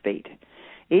learned his fate.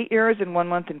 8 years and 1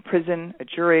 month in prison, a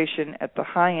duration at the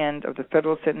high end of the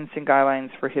federal sentencing guidelines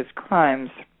for his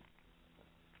crimes.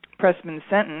 Pressman's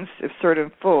sentence, if served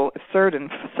in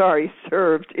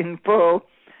full,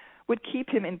 would keep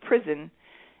him in prison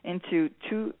into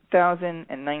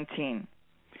 2019.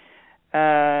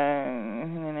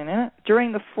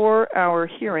 During the 4-hour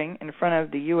hearing in front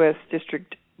of the U.S.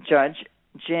 District Judge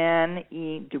Jan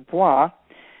E. Dubois,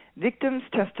 victims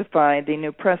testified they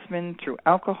knew Pressman through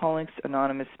Alcoholics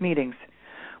Anonymous meetings,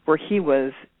 where he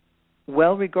was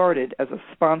well regarded as a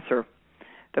sponsor.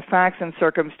 The facts and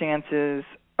circumstances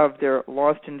of their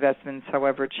lost investments,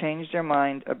 however, changed their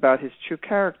mind about his true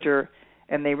character,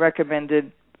 and they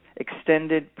recommended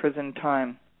extended prison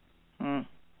time.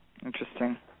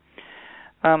 Interesting.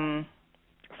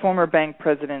 Former bank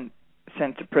president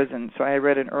sent to prison. So I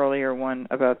read an earlier one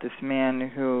about this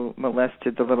man who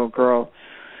molested the little girl,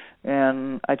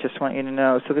 and I just want you to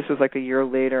know. So this was like a year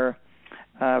later.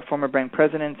 Former bank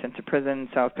president sent to prison,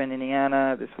 South Bend,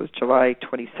 Indiana. This was July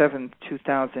 27th,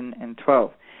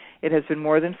 2012. It has been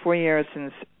more than 4 years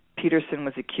since Peterson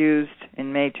was accused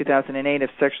in May 2008 of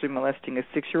sexually molesting a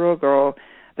 6-year-old girl,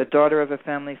 the daughter of a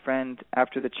family friend,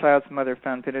 after the child's mother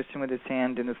found Peterson with his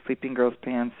hand in the sleeping girl's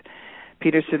pants.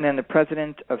 Peterson, then the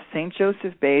president of St.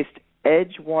 Joseph-based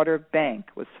Edgewater Bank,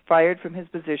 was fired from his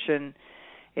position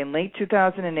in late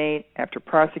 2008 after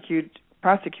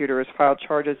prosecutors filed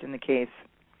charges in the case.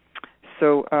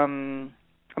 So,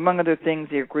 among other things,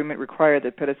 the agreement required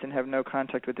that Peterson have no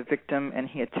contact with the victim and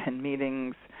he attend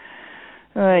meetings.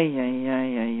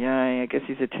 I guess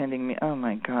he's attending me. Oh,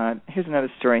 my God. Here's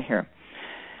another story here.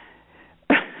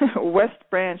 West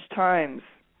Branch Times,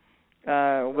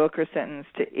 Wilker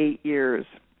sentenced to 8 years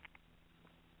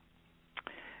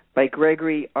by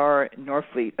Gregory R.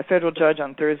 Norfleet. A federal judge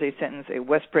on Thursday sentenced a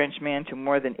West Branch man to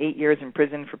more than 8 years in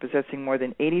prison for possessing more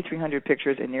than 8,300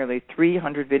 pictures and nearly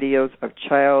 300 videos of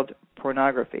child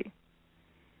pornography.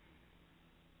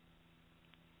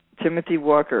 Timothy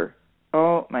Walker.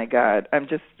 Oh, my God. I'm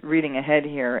just reading ahead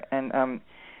here. And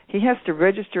he has to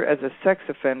register as a sex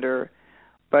offender,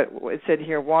 but it said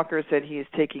here, Walker said he is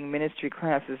taking ministry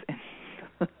classes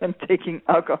and taking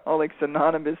Alcoholics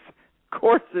Anonymous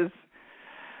courses.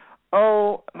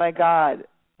 Oh, my God.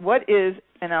 What is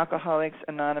an Alcoholics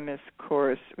Anonymous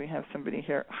course? We have somebody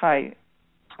here. Hi.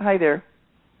 Hi there.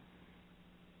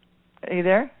 Are you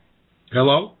there?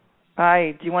 Hello?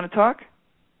 Hi. Do you want to talk?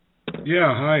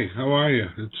 Yeah, hi. How are you?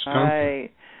 It's Gunther.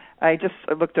 I just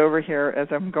looked over here as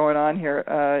I'm going on here.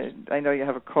 I know you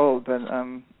have a cold, but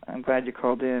I'm glad you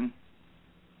called in.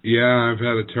 Yeah, I've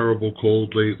had a terrible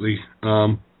cold lately.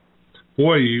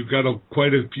 Boy, you've got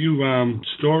quite a few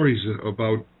stories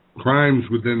about crimes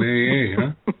within AA,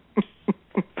 huh?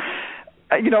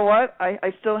 You know what?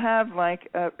 I still have like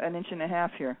an inch and a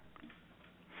half here.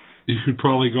 You should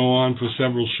probably go on for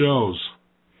several shows.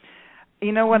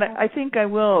 You know what? I think I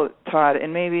will, Todd,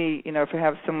 and maybe, if I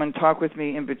have someone talk with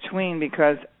me in between,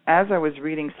 because as I was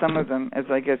reading some of them, as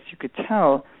I guess you could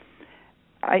tell,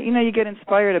 you get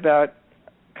inspired about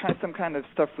some kind of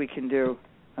stuff we can do.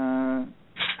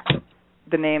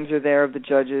 The names are there of the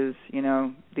judges.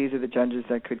 These are the judges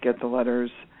that could get the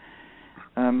letters,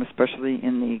 especially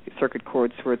in the circuit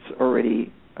courts where it's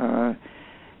already,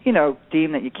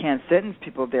 deemed that you can't sentence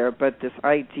people there. But this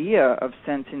idea of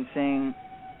sentencing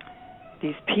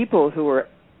these people who are,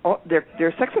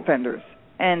 they're sex offenders,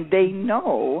 and they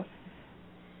know,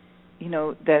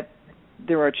 that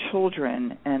there are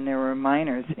children and there are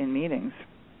minors in meetings.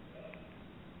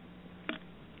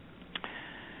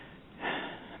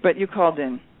 But you called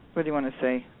in. What do you want to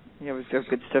say? You always have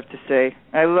good stuff to say.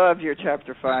 I love your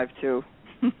Chapter 5, too.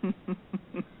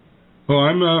 Well,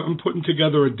 I'm putting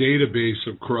together a database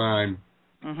of crime,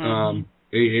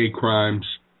 AA crimes.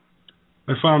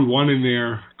 I found one in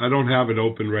there. I don't have it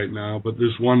open right now, but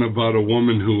there's one about a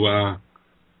woman who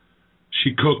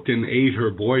she cooked and ate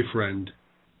her boyfriend.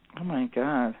 Oh, my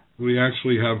God. We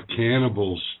actually have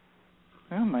cannibals.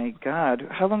 Oh, my God.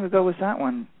 How long ago was that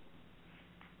one?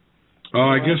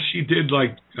 I guess she did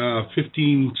like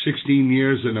 15, 16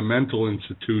 years in a mental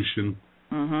institution.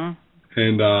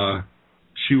 And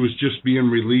she was just being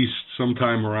released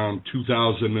sometime around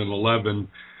 2011.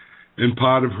 And as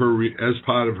part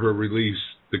of her release,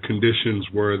 the conditions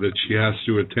were that she has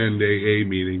to attend AA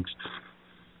meetings.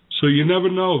 So you never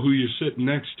know who you're sitting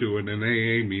next to in an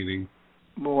AA meeting.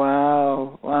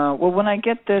 Wow. Well, when I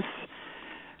get this,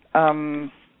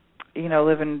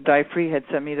 Live and Die Free had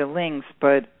sent me the links,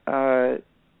 but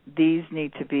these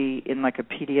need to be in like a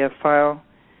PDF file.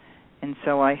 And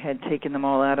so I had taken them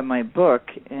all out of my book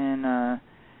and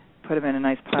put them in a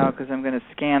nice pile because I'm going to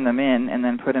scan them in and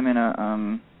then put them in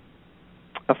a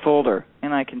folder,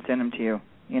 and I can send them to you,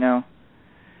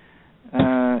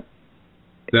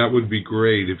 That would be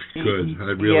great if you could.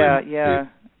 I'd really Yeah.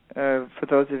 For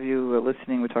those of you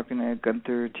listening, we're talking to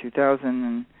Gunthar 2000,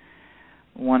 and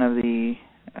one of the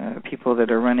people that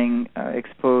are running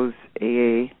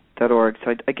exposeaa.org.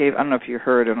 So I don't know if you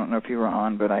heard, I don't know if you were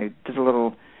on, but I did a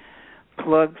little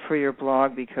plug for your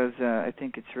blog because I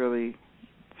think it's really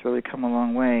come a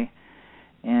long way.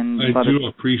 And I do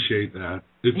appreciate that.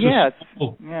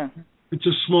 It's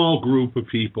a small group of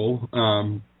people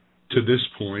to this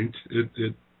point.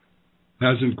 It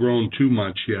hasn't grown too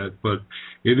much yet, but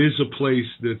it is a place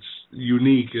that's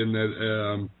unique in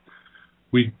that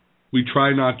we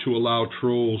try not to allow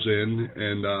trolls in,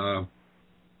 and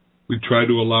we try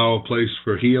to allow a place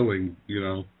for healing,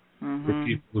 for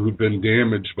people who've been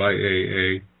damaged by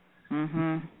AA.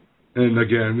 And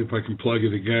again, if I can plug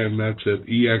it again, that's at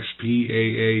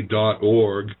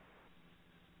expaa.org.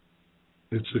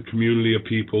 It's a community of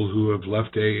people who have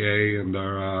left AA and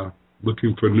are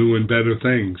looking for new and better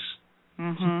things.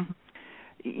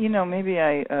 Maybe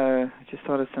I just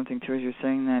thought of something too as you're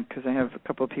saying that, because I have a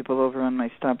couple of people over on my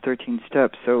Stop 13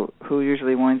 Steps. So who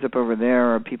usually winds up over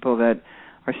there are people that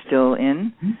are still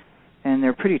in, and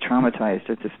they're pretty traumatized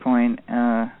at this point,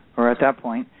 or at that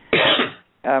point.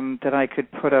 That I could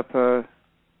put up or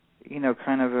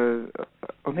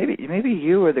maybe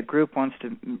you or the group wants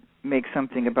to make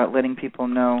something about letting people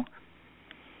know,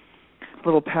 a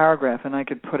little paragraph, and I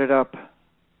could put it up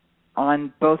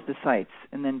on both the sites,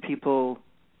 and then people,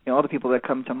 all the people that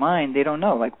come to mind, they don't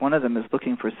know. Like one of them is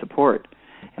looking for support,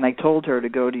 and I told her to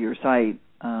go to your site,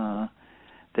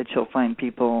 that she'll find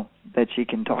people that she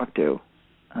can talk to,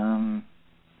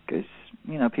 because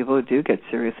people do get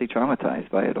seriously traumatized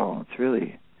by it all. It's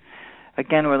really,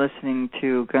 again, we're listening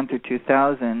to Gunthar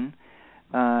 2000,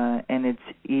 and it's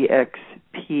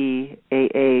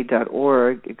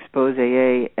expaa.org, expose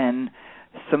AA, and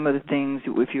some of the things,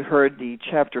 if you heard the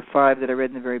chapter 5 that I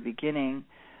read in the very beginning,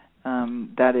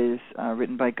 that is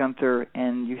written by Gunthar,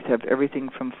 and you have everything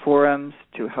from forums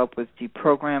to help with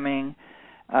deprogramming.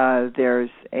 There's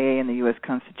AA in the U.S.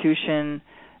 Constitution,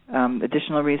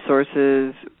 additional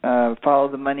resources, follow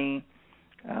the money,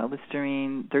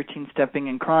 Listerine, 13-stepping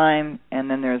in crime, and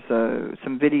then there's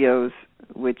some videos,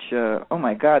 which, oh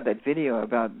my God, that video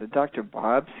about the Dr.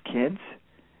 Bob's kids.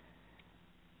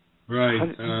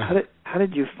 Right. How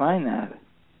did you find that?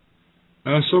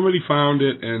 Somebody found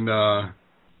it, and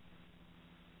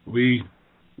we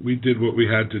did what we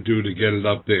had to do to get it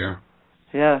up there.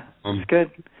 Yeah, it's good.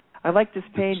 I like this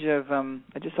page of,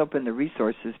 I just opened the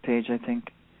resources page, I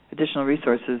think. Additional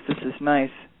resources. This is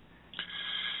nice.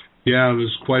 Yeah,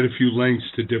 there's quite a few links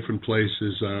to different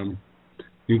places,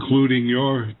 including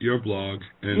your blog.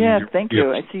 And thank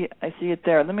you. I see it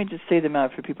there. Let me just say them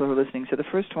out for people who are listening. So the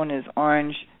first one is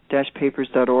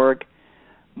orange-papers.org,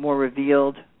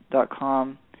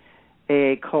 morerevealed.com,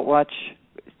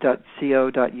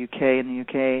 aacultwatch.co.uk in the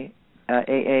UK,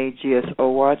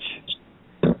 AAGSO Watch,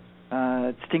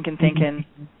 Stinkin' Thinkin',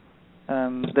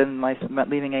 then my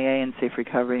Leaving AA and Safe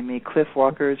Recovery, me, Cliff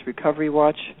Walker's Recovery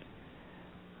Watch,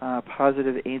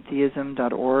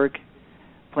 positiveatheism.org,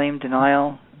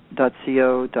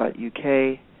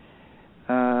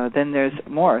 blamedenial.co.uk. Then there's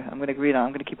more. I'm going to read on.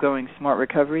 I'm going to keep going. Smart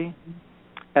Recovery,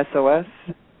 SOS,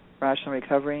 Rational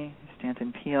Recovery,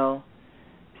 Stanton Peel,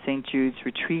 St. Jude's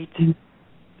Retreat,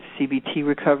 CBT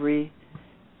Recovery,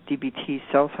 DBT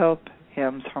Self-Help,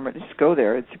 Ham's Harm. Just go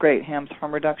there. It's great. Ham's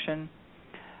Harm Reduction,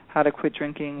 How to Quit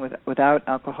Drinking Without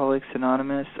Alcoholics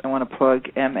Anonymous. I want to plug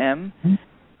MM,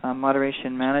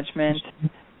 Moderation Management,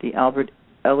 the Albert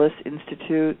Ellis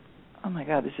Institute. Oh, my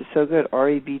God, this is so good.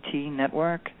 REBT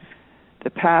Network, The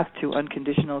Path to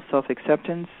Unconditional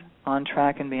Self-Acceptance, On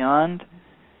Track and Beyond,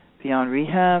 Beyond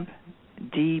Rehab,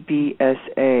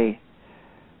 DBSA.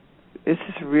 This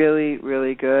is really,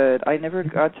 really good. I never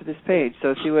got to this page,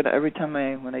 so see what every time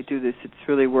when I do this, it's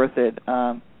really worth it.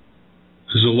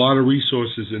 There's a lot of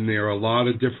resources in there, a lot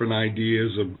of different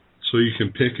ideas of so you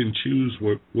can pick and choose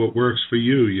what works for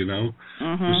you, you know.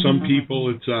 For some people,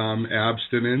 it's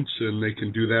abstinence, and they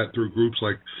can do that through groups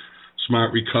like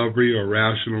Smart Recovery or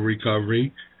Rational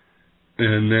Recovery.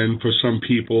 And then for some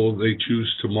people, they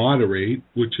choose to moderate,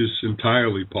 which is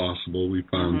entirely possible, we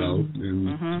found out in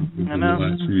the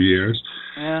last few years.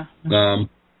 Yeah.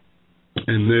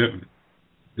 And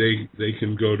they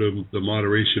can go to the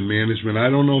moderation management. I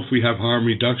don't know if we have harm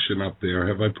reduction up there.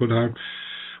 Have I put harm?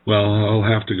 Well, I'll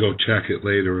have to go check it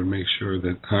later and make sure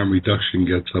that harm reduction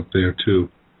gets up there, too.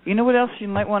 You know what else you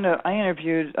might want to... I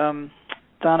interviewed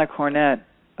Donna Cornett,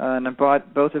 and I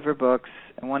bought both of her books,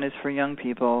 and one is for young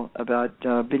people about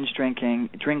binge drinking,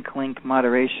 drink link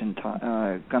moderation,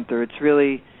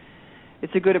 Gunthar.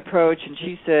 It's a good approach, and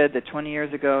she said that 20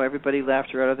 years ago everybody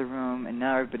laughed her out of the room, and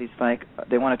now everybody's like,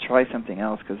 they want to try something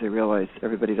else because they realize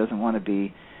everybody doesn't want to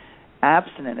be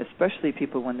abstinent, especially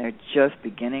people when they're just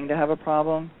beginning to have a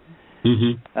problem.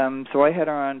 So I had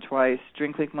her on twice.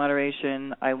 Drink link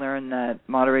moderation, I learned that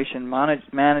moderation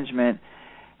management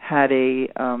had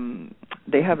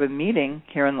they have a meeting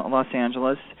here in Los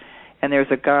Angeles, and there's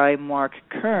a guy, Mark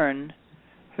Kern,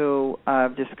 who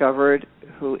I've discovered,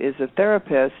 who is a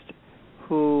therapist,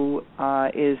 who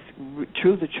is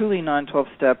truly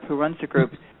non-12-step, who runs a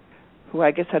group, who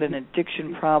I guess had an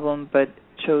addiction problem, but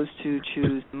chose to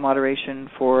choose moderation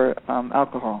for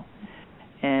alcohol.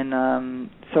 And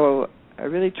so I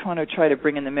really try to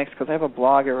bring in the mix, because I have a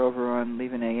blogger over on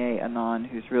Leaving AA, Anon,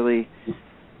 who's really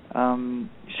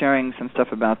sharing some stuff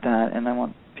about that, and I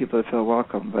want people to feel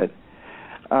welcome. But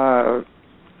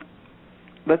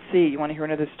let's see, you want to hear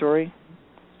another story?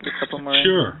 A couple more?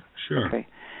 Sure. Okay.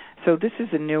 So this is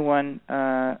a new one,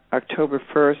 October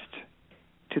 1st,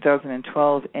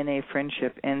 2012, NA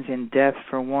friendship ends in death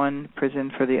for one,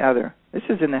 prison for the other. This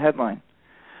is in the headline.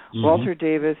 Walter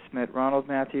Davis met Ronald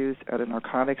Matthews at a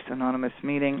Narcotics Anonymous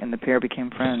meeting, and the pair became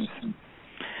friends.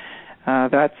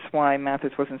 That's why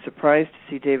Matthews wasn't surprised to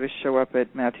see Davis show up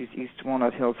at Matthews' East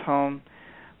Walnut Hills home.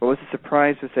 What was a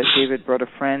surprise was that David brought a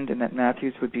friend and that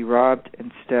Matthews would be robbed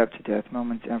and stabbed to death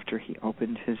moments after he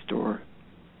opened his door.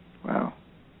 Wow.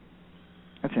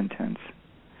 That's intense.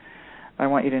 I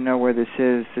want you to know where this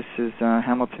is. This is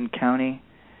Hamilton County.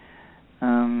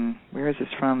 Where is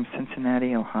this from?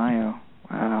 Cincinnati, Ohio.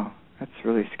 Wow, that's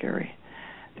really scary.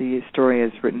 The story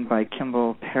is written by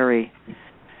Kimball Perry.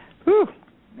 Whew,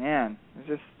 man. It's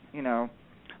just,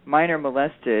 minor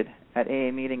molested at AA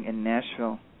meeting in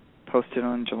Nashville. Posted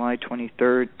on July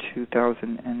 23rd,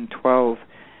 2012.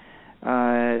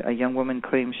 A young woman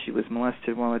claims she was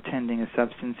molested while attending a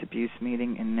substance abuse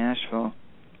meeting in Nashville.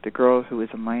 The girl, who is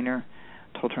a minor,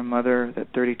 told her mother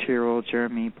that 32-year-old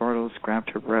Jeremy Bartles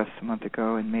grabbed her breasts a month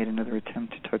ago and made another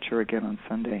attempt to touch her again on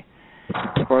Sunday.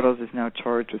 Bartles is now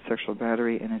charged with sexual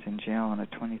battery and is in jail on a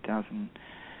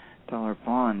 $20,000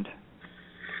 bond.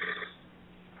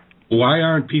 Why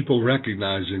aren't people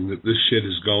recognizing that this shit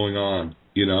is going on,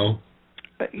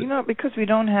 Because we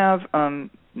don't have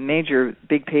major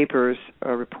big papers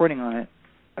reporting on it,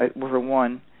 for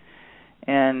one,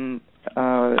 and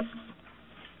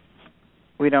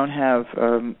we don't have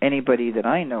anybody that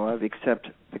I know of except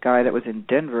the guy that was in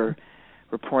Denver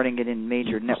reporting it in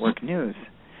major network news.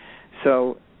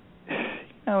 So,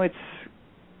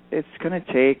 it's going to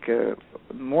take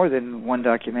more than one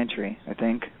documentary, I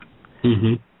think.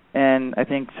 And I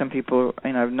think some people,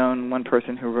 I've known one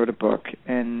person who wrote a book,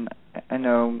 and I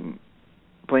know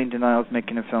Blaine Denial's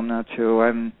making a film now too.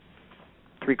 I'm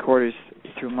 3/4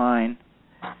 through mine,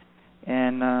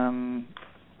 and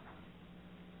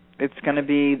it's going to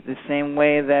be the same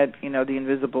way that the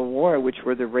Invisible War, which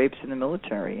were the rapes in the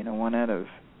military. Is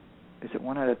it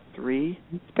 1 out of 3?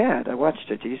 It's bad. I watched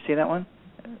it. Did you see that one?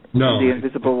 No. The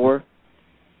Invisible War.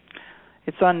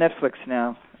 It's on Netflix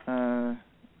now,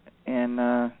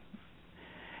 and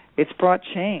it's brought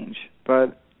change,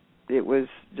 but it was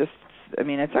just.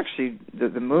 It's actually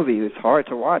the movie is hard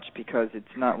to watch because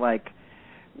it's not like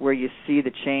where you see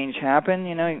the change happen.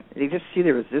 You just see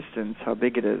the resistance, how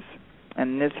big it is,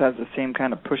 and this has the same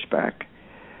kind of pushback.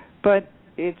 But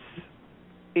it's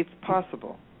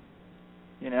possible.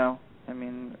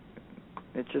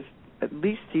 It just, at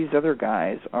least these other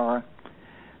guys are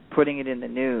putting it in the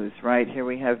news, right? Here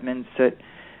we have men sent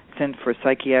for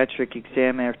psychiatric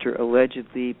exam after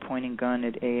allegedly pointing gun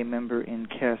at AA member in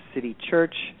Cass City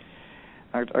Church.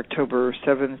 October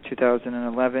 7th,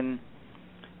 2011,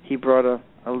 he brought a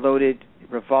loaded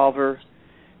revolver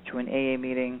to an AA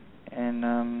meeting, and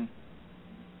I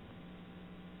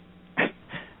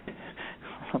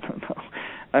don't know.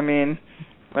 I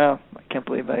can't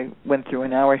believe I went through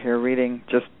an hour here reading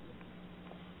just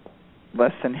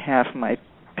less than half my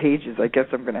pages. I guess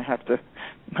I'm going to have to,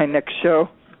 my next show.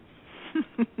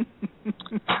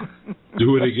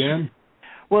 Do it again?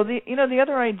 Well, the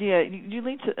other idea, you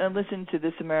need to listen to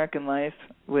This American Life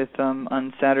with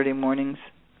on Saturday mornings.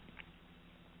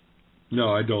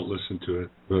 No, I don't listen to it.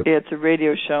 But. It's a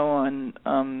radio show on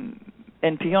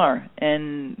NPR,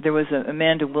 and there was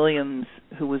Amanda Williams,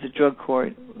 who was a drug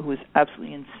court, who was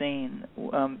absolutely insane.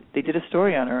 They did a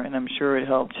story on her, and I'm sure it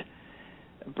helped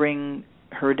bring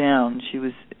her down.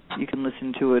 You can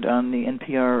listen to it on the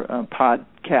NPR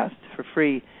podcast for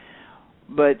free.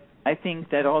 But I think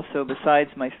that also,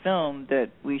 besides my film, that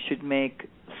we should make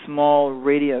small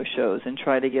radio shows and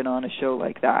try to get on a show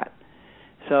like that.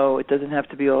 So it doesn't have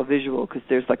to be all visual, because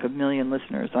there's like 1 million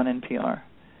listeners on NPR.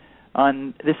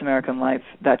 On This American Life,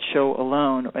 that show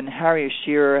alone. And Harry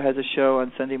Shearer has a show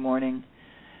on Sunday morning.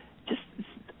 Just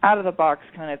out of the box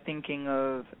kind of thinking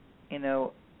of,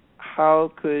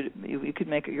 how could you could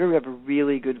make it. You have a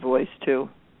really good voice, too.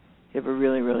 You have a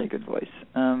really, really good voice.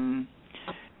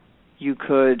 You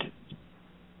could,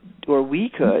 or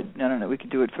we could, I don't know, we could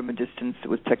do it from a distance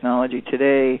with technology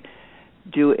today,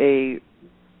 do a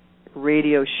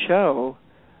radio show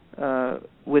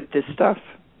with this stuff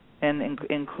and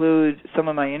include some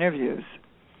of my interviews.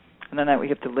 And then we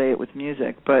have to lay it with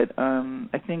music. But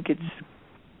I think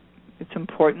it's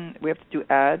important. We have to do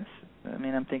ads. I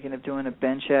mean, I'm thinking of doing a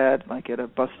bench ad, like at a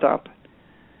bus stop,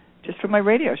 just for my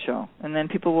radio show. And then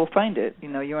people will find it.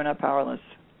 You're not powerless,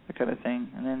 that kind of thing.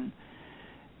 And then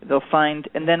they'll find,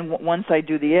 and then once I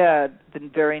do the ad, the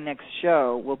very next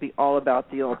show will be all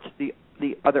about the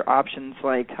other options,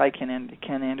 like, hi, Ken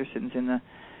Anderson's in the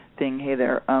thing, hey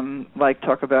there, like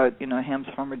talk about, HAM's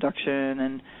harm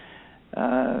reduction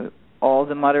and all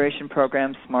the moderation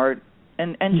programs, SMART,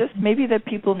 and just maybe that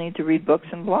people need to read books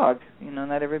and blog.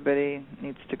 Not everybody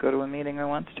needs to go to a meeting or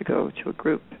wants to go to a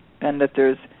group, and that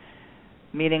there's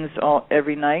meetings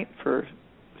every night for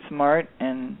SMART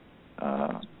and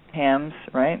HAMs,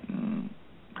 right, and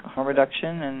harm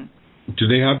reduction. And do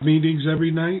they have meetings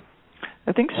every night?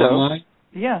 I think so. Online?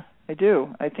 Yeah, I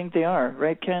do. I think they are.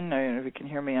 Right, Ken? I don't know if you can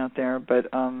hear me out there, but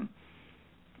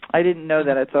I didn't know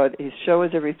that. I thought his show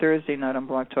is every Thursday night on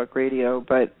Blog Talk Radio,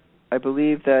 but I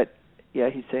believe that, yeah,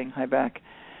 he's saying hi back.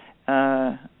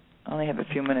 I only have a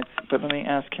few minutes, but let me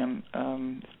ask him.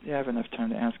 I have enough time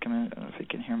to ask him. I don't know if he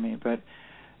can hear me, but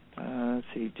let's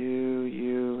see. Do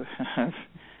you have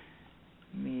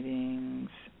meetings,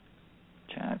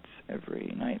 chats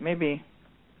every night? Maybe.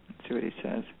 Let's see what he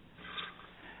says.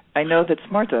 I know that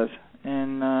SMART does.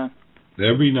 And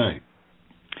every night.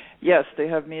 Yes, they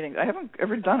have meetings. I haven't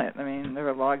ever done it. I mean,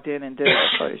 never logged in and did it.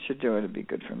 I probably should do it. It'd be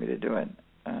good for me to do it.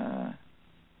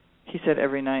 He said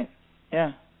every night.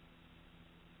 Yeah,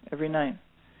 every night.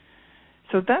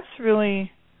 So that's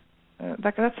really,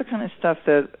 that's the kind of stuff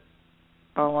that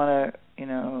I want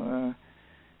to,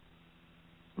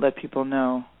 let people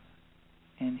know.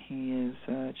 And he is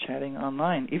chatting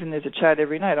online. Even there's a chat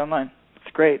every night online.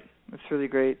 It's great. It's really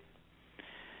great.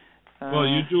 Well,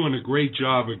 you're doing a great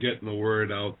job of getting the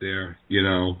word out there.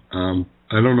 I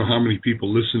don't know how many people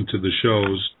listen to the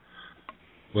shows,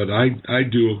 but I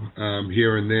do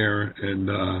here and there,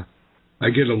 and I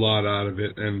get a lot out of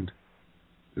it. And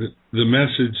the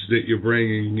message that you're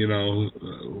bringing,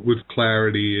 with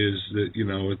clarity is that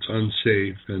it's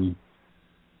unsafe and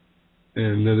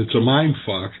that it's a mind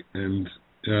fuck, and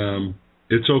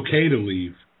it's okay to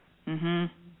leave. Mhm.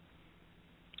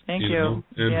 Thank you.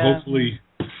 And yeah. hopefully,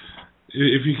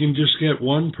 if you can just get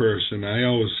one person, I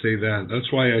always say that.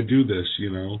 That's why I do this,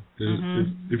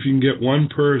 If you can get one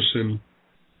person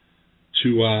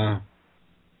to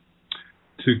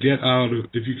get out of,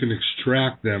 if you can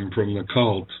extract them from the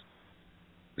cult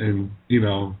and,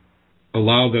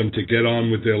 allow them to get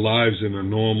on with their lives in a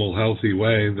normal, healthy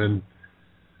way, then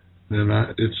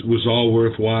it was all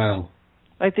worthwhile.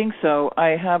 I think so.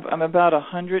 I'm about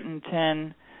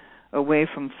 110 away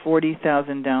from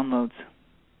 40,000 downloads.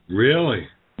 Really?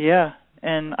 Yeah,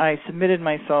 and I submitted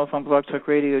myself on Blog Talk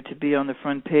Radio to be on the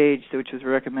front page, which was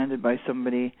recommended by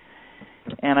somebody,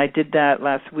 and I did that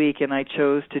last week, and I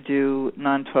chose to do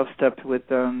non-12-step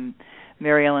with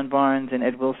Mary Ellen Barnes and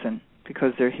Ed Wilson,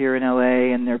 because they're here in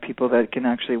L.A., and they're people that can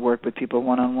actually work with people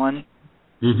one-on-one.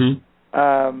 Mm-hmm.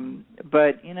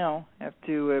 But, I have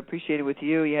to appreciate it with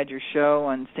you. You had your show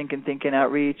on Stinkin' Thinkin'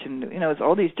 Outreach, and, it's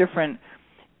all these different...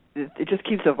 It just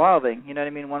keeps evolving, you know what I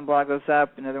mean? One blog goes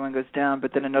up, another one goes down,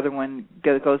 but then another one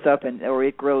goes up, or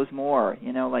it grows more,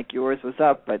 like yours was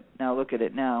up, but now look at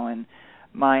it now, and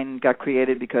mine got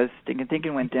created because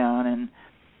Thinkin' went down, and,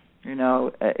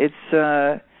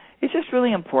 it's just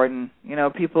really important.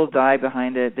 People die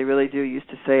behind it. They really do. Used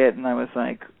to say it, and I was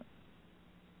like,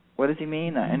 what does he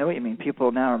mean? I know what you mean.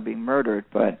 People now are being murdered,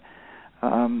 but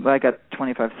I got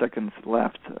 25 seconds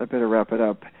left. I better wrap it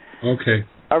up. Okay.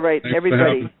 All right, Thanks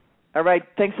everybody. All right,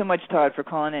 thanks so much, Todd, for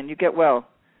calling in. You get well.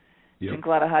 Yep. Drink a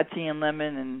lot of hot tea and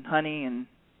lemon and honey and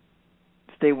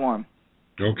stay warm.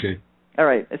 Okay. All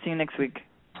right, I'll see you next week.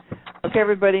 Okay,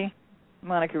 everybody.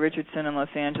 Monica Richardson in Los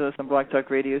Angeles on Blog Talk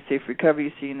Radio, Safe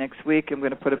Recovery. See you next week. I'm going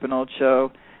to put up an old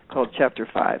show called Chapter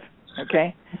 5.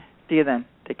 Okay? See you then.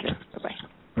 Take care.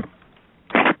 Bye-bye.